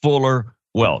 Ron Fuller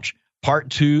Welch.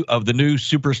 Part 2 of the new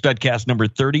Super Studcast number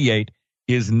 38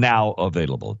 is now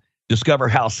available. Discover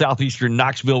how southeastern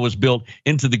Knoxville was built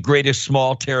into the greatest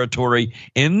small territory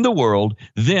in the world,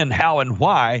 then how and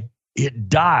why it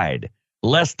died.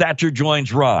 Les Thatcher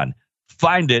joins Ron.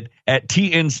 Find it at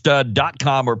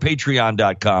tnstud.com or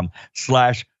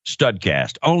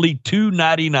patreon.com/studcast. Only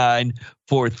 $2.99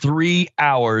 for 3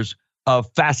 hours of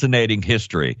fascinating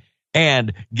history.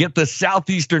 And get the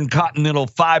Southeastern Continental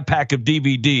 5-pack of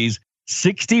DVDs,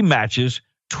 60 matches,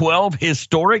 12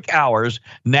 historic hours,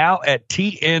 now at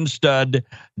tnstud.com.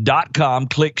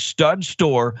 Click Stud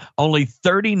Store, only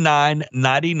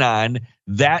 $39.99.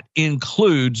 That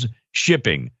includes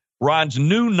shipping. Ron's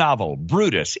new novel,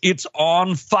 Brutus, it's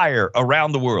on fire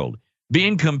around the world,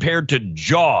 being compared to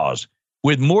Jaws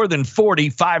with more than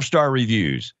 40 5-star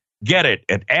reviews. Get it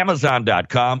at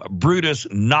Amazon.com, Brutus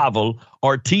Novel,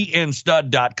 or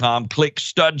tnstud.com. Click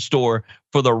Stud Store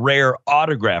for the rare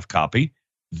autograph copy.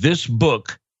 This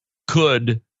book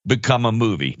could become a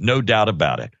movie, no doubt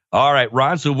about it. All right,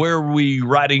 Ron, so where are we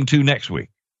riding to next week?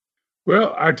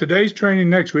 Well, our today's training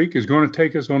next week is going to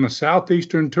take us on a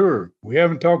southeastern tour. We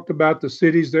haven't talked about the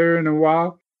cities there in a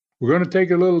while. We're going to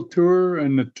take a little tour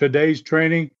in today's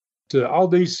training to all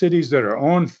these cities that are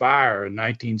on fire in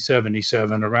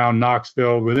 1977 around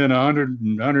Knoxville, within 100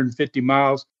 and 150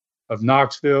 miles of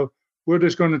Knoxville. We're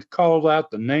just going to call out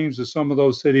the names of some of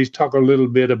those cities, talk a little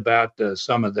bit about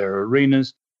some of their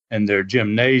arenas and their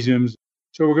gymnasiums.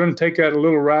 So we're going to take that a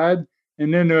little ride,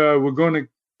 and then we're going to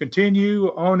continue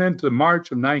on into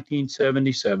March of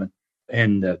 1977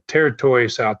 and the territory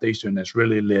of Southeastern that's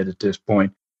really lit at this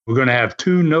point. We're going to have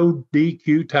 2 no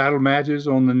DQ title matches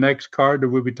on the next card that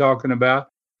we'll be talking about.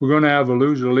 We're going to have a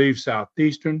loser-leave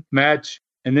Southeastern match,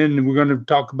 and then we're going to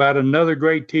talk about another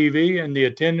great TV and the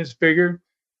attendance figure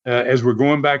as we're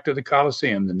going back to the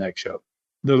Coliseum the next show.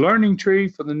 The learning tree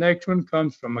for the next one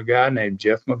comes from a guy named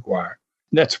Jeff McGuire.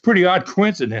 That's a pretty odd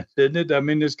coincidence, isn't it? I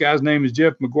mean, this guy's name is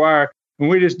Jeff McGuire, and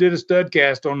we just did a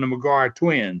studcast on the McGuire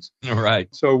twins. All right.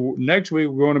 So next week,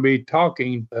 we're going to be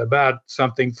talking about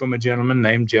something from a gentleman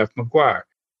named Jeff McGuire.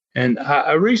 And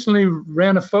I recently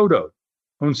ran a photo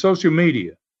on social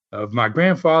media of my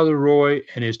grandfather, Roy,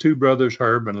 and his 2 brothers,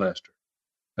 Herb and Lester.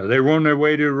 They were on their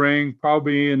way to the ring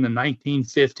probably in the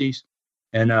 1950s.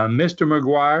 And Mr.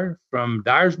 McGuire from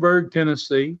Dyersburg,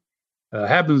 Tennessee,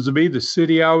 happens to be the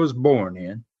city I was born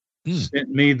in, sent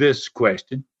me this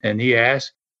question. And he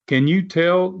asked, can you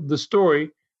tell the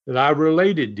story that I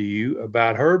related to you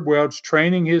about Herb Welch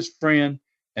training his friend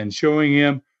and showing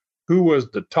him who was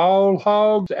the tall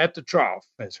hog at the trough,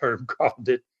 as Herb called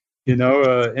it? You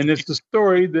know, and it's the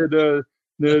story that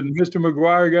Mr.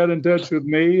 McGuire got in touch with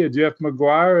me, Jeff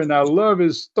McGuire, and I love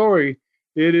his story.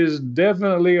 It is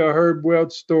definitely a Herb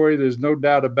Welch story. There's no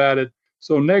doubt about it.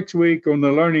 So next week on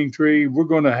the Learning Tree, we're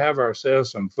going to have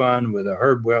ourselves some fun with a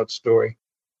Herb Welch story.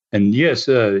 And yes,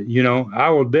 you know, I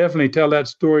will definitely tell that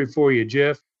story for you,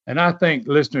 Jeff. And I think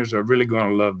listeners are really going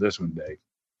to love this one, Dave.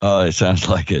 Oh, it sounds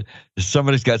like it.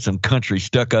 Somebody's got some country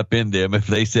stuck up in them if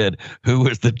they said, who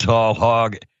was the tall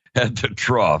hog at the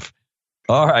trough?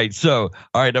 All right.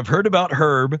 I've heard about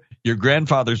Herb, your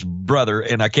grandfather's brother,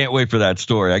 and I can't wait for that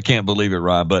story. I can't believe it,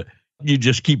 Ron, but you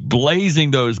just keep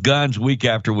blazing those guns week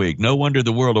after week. No wonder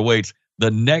the world awaits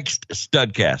the next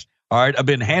Studcast. All right. I've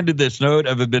been handed this note.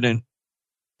 I've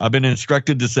been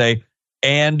instructed to say,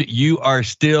 and you are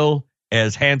still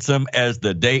as handsome as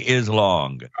the day is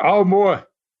long. Oh, boy.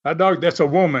 That's a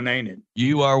woman, ain't it?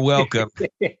 You are welcome.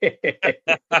 Hey,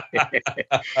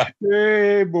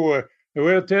 boy.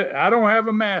 Well, I don't have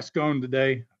a mask on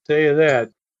today. I'll tell you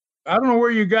that. I don't know where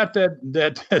you got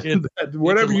that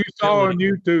whatever you saw on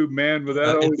YouTube, man, with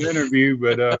that old interview.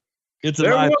 But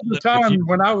there was a time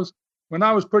when I was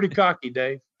pretty cocky,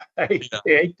 Dave. I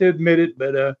hate to admit it,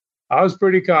 but I was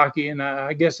pretty cocky, and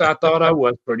I guess I thought I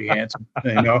was pretty handsome.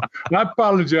 You know, I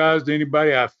apologize to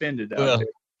anybody I offended out there.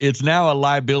 It's now a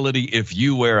liability if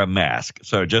you wear a mask.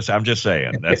 So I'm just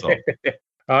saying. That's all.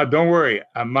 Don't worry,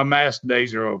 my mask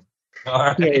days are over.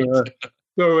 All right.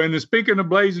 And speaking of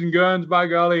blazing guns, by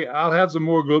golly, I'll have some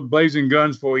more blazing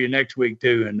guns for you next week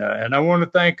too. And I want to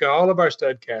thank all of our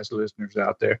Studcast listeners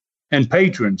out there. and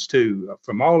patrons, too,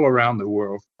 from all around the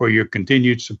world for your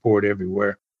continued support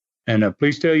everywhere. And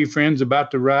please tell your friends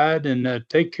about the ride, and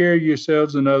take care of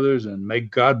yourselves and others, and may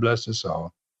God bless us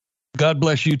all. God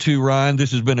bless you too, Ron.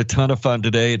 This has been a ton of fun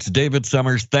today. It's David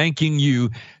Summers thanking you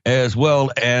as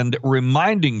well and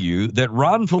reminding you that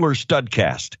Ron Fuller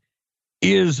Studcast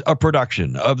is a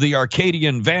production of the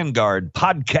Arcadian Vanguard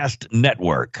Podcast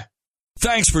Network.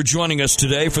 Thanks for joining us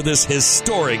today for this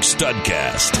historic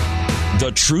Studcast.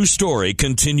 The true story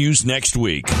continues next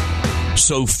week.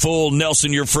 So full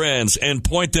Nelson your friends and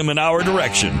point them in our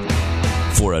direction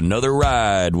for another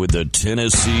ride with the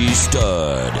Tennessee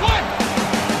Stud. 1, 2,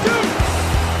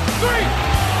 3.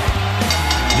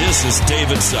 This is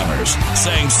David Summers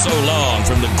saying so long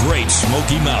from the Great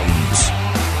Smoky Mountains.